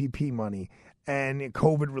 that PPP money and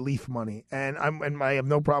COVID relief money. And I have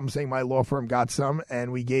no problem saying my law firm got some,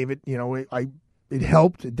 and we gave it, it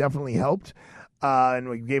helped. It definitely helped. And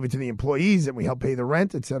we gave it to the employees, and we helped pay the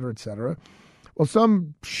rent, et cetera, et cetera. Well,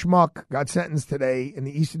 some schmuck got sentenced today in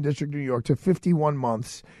the Eastern District of New York to 51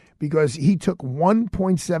 months because he took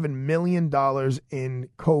 $1.7 million in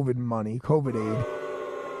COVID money, COVID aid.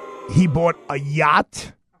 He bought a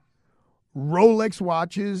yacht, Rolex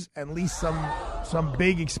watches, and leased some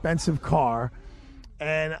big expensive car.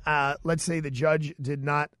 And let's say the judge did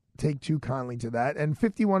not take too kindly to that. And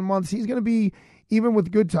 51 months, he's going to be, even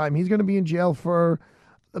with good time, he's going to be in jail for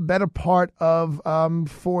the better part of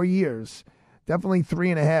 4 years. Definitely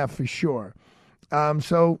 3.5 for sure.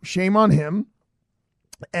 So shame on him.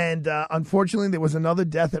 And unfortunately, there was another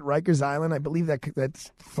death at Rikers Island. I believe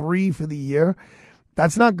that's 3 for the year.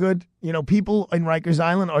 That's not good. People in Rikers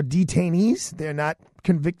Island are detainees. They're not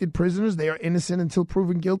convicted prisoners. They are innocent until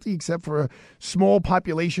proven guilty, except for a small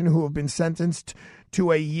population who have been sentenced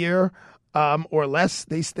to a year or less.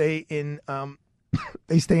 They stay in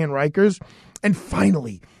Rikers. And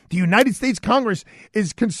finally, the United States Congress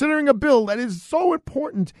is considering a bill that is so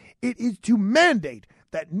important. It is to mandate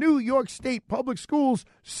that New York State public schools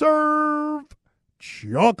serve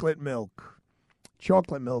chocolate milk.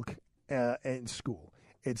 Chocolate milk in school.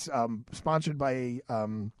 It's sponsored by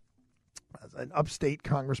an upstate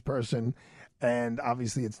congressperson, and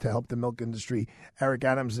obviously it's to help the milk industry. Eric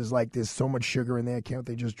Adams is like, there's so much sugar in there, can't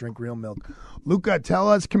they just drink real milk? Luca,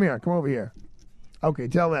 tell us. Come over here. Okay,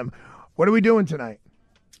 tell them. What are we doing tonight?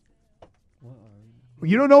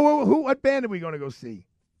 You don't know what band are we going to go see?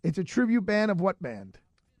 It's a tribute band of what band?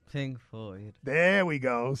 Pink Floyd. There we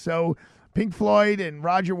go. So Pink Floyd and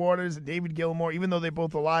Roger Waters and David Gilmour, even though they're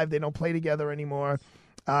both alive, they don't play together anymore.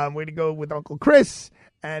 We're going to go with Uncle Chris,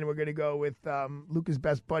 and we're going to go with Luca's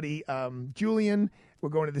best buddy, Julian. We're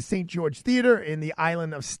going to the St. George Theater in the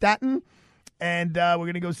island of Staten. And we're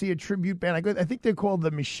going to go see a tribute band. I think they're called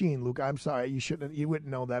The Machine, Luke. I'm sorry. You wouldn't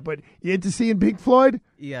know that. But you into seeing Pink Floyd?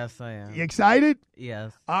 Yes, I am. You excited?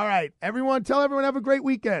 Yes. All right. Everyone, tell everyone have a great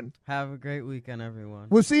weekend. Have a great weekend, everyone.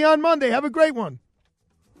 We'll see you on Monday. Have a great one.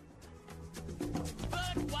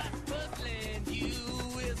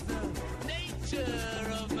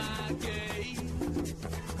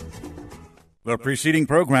 The preceding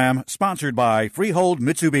program sponsored by Freehold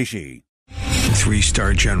Mitsubishi.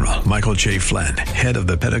 3-star General Michael J. Flynn, head of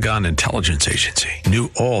the Pentagon Intelligence Agency, knew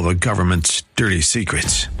all the government's dirty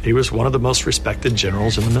secrets. He was one of the most respected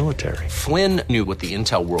generals in the military. Flynn knew what the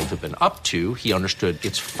intel world had been up to. He understood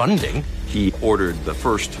its funding. He ordered the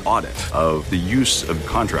first audit of the use of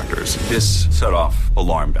contractors. This set off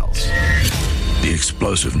alarm bells. The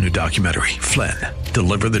explosive new documentary, Flynn,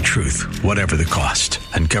 Deliver the Truth, Whatever the Cost,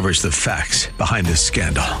 uncovers the facts behind this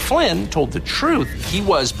scandal. Flynn told the truth. He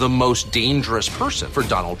was the most dangerous person for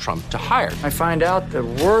Donald Trump to hire. I find out the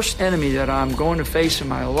worst enemy that I'm going to face in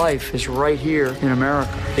my life is right here in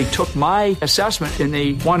America. They took my assessment and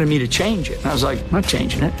they wanted me to change it. And I was like, I'm not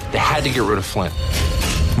changing it. They had to get rid of Flynn.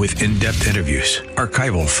 With in-depth interviews,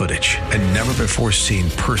 archival footage, and never-before-seen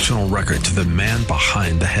personal records of the man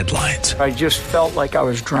behind the headlines. I just felt like I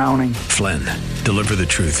was drowning. Flynn, Deliver the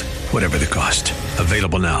Truth, Whatever the Cost.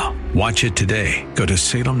 Available now. Watch it today. Go to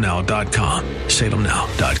salemnow.com.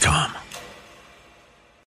 salemnow.com.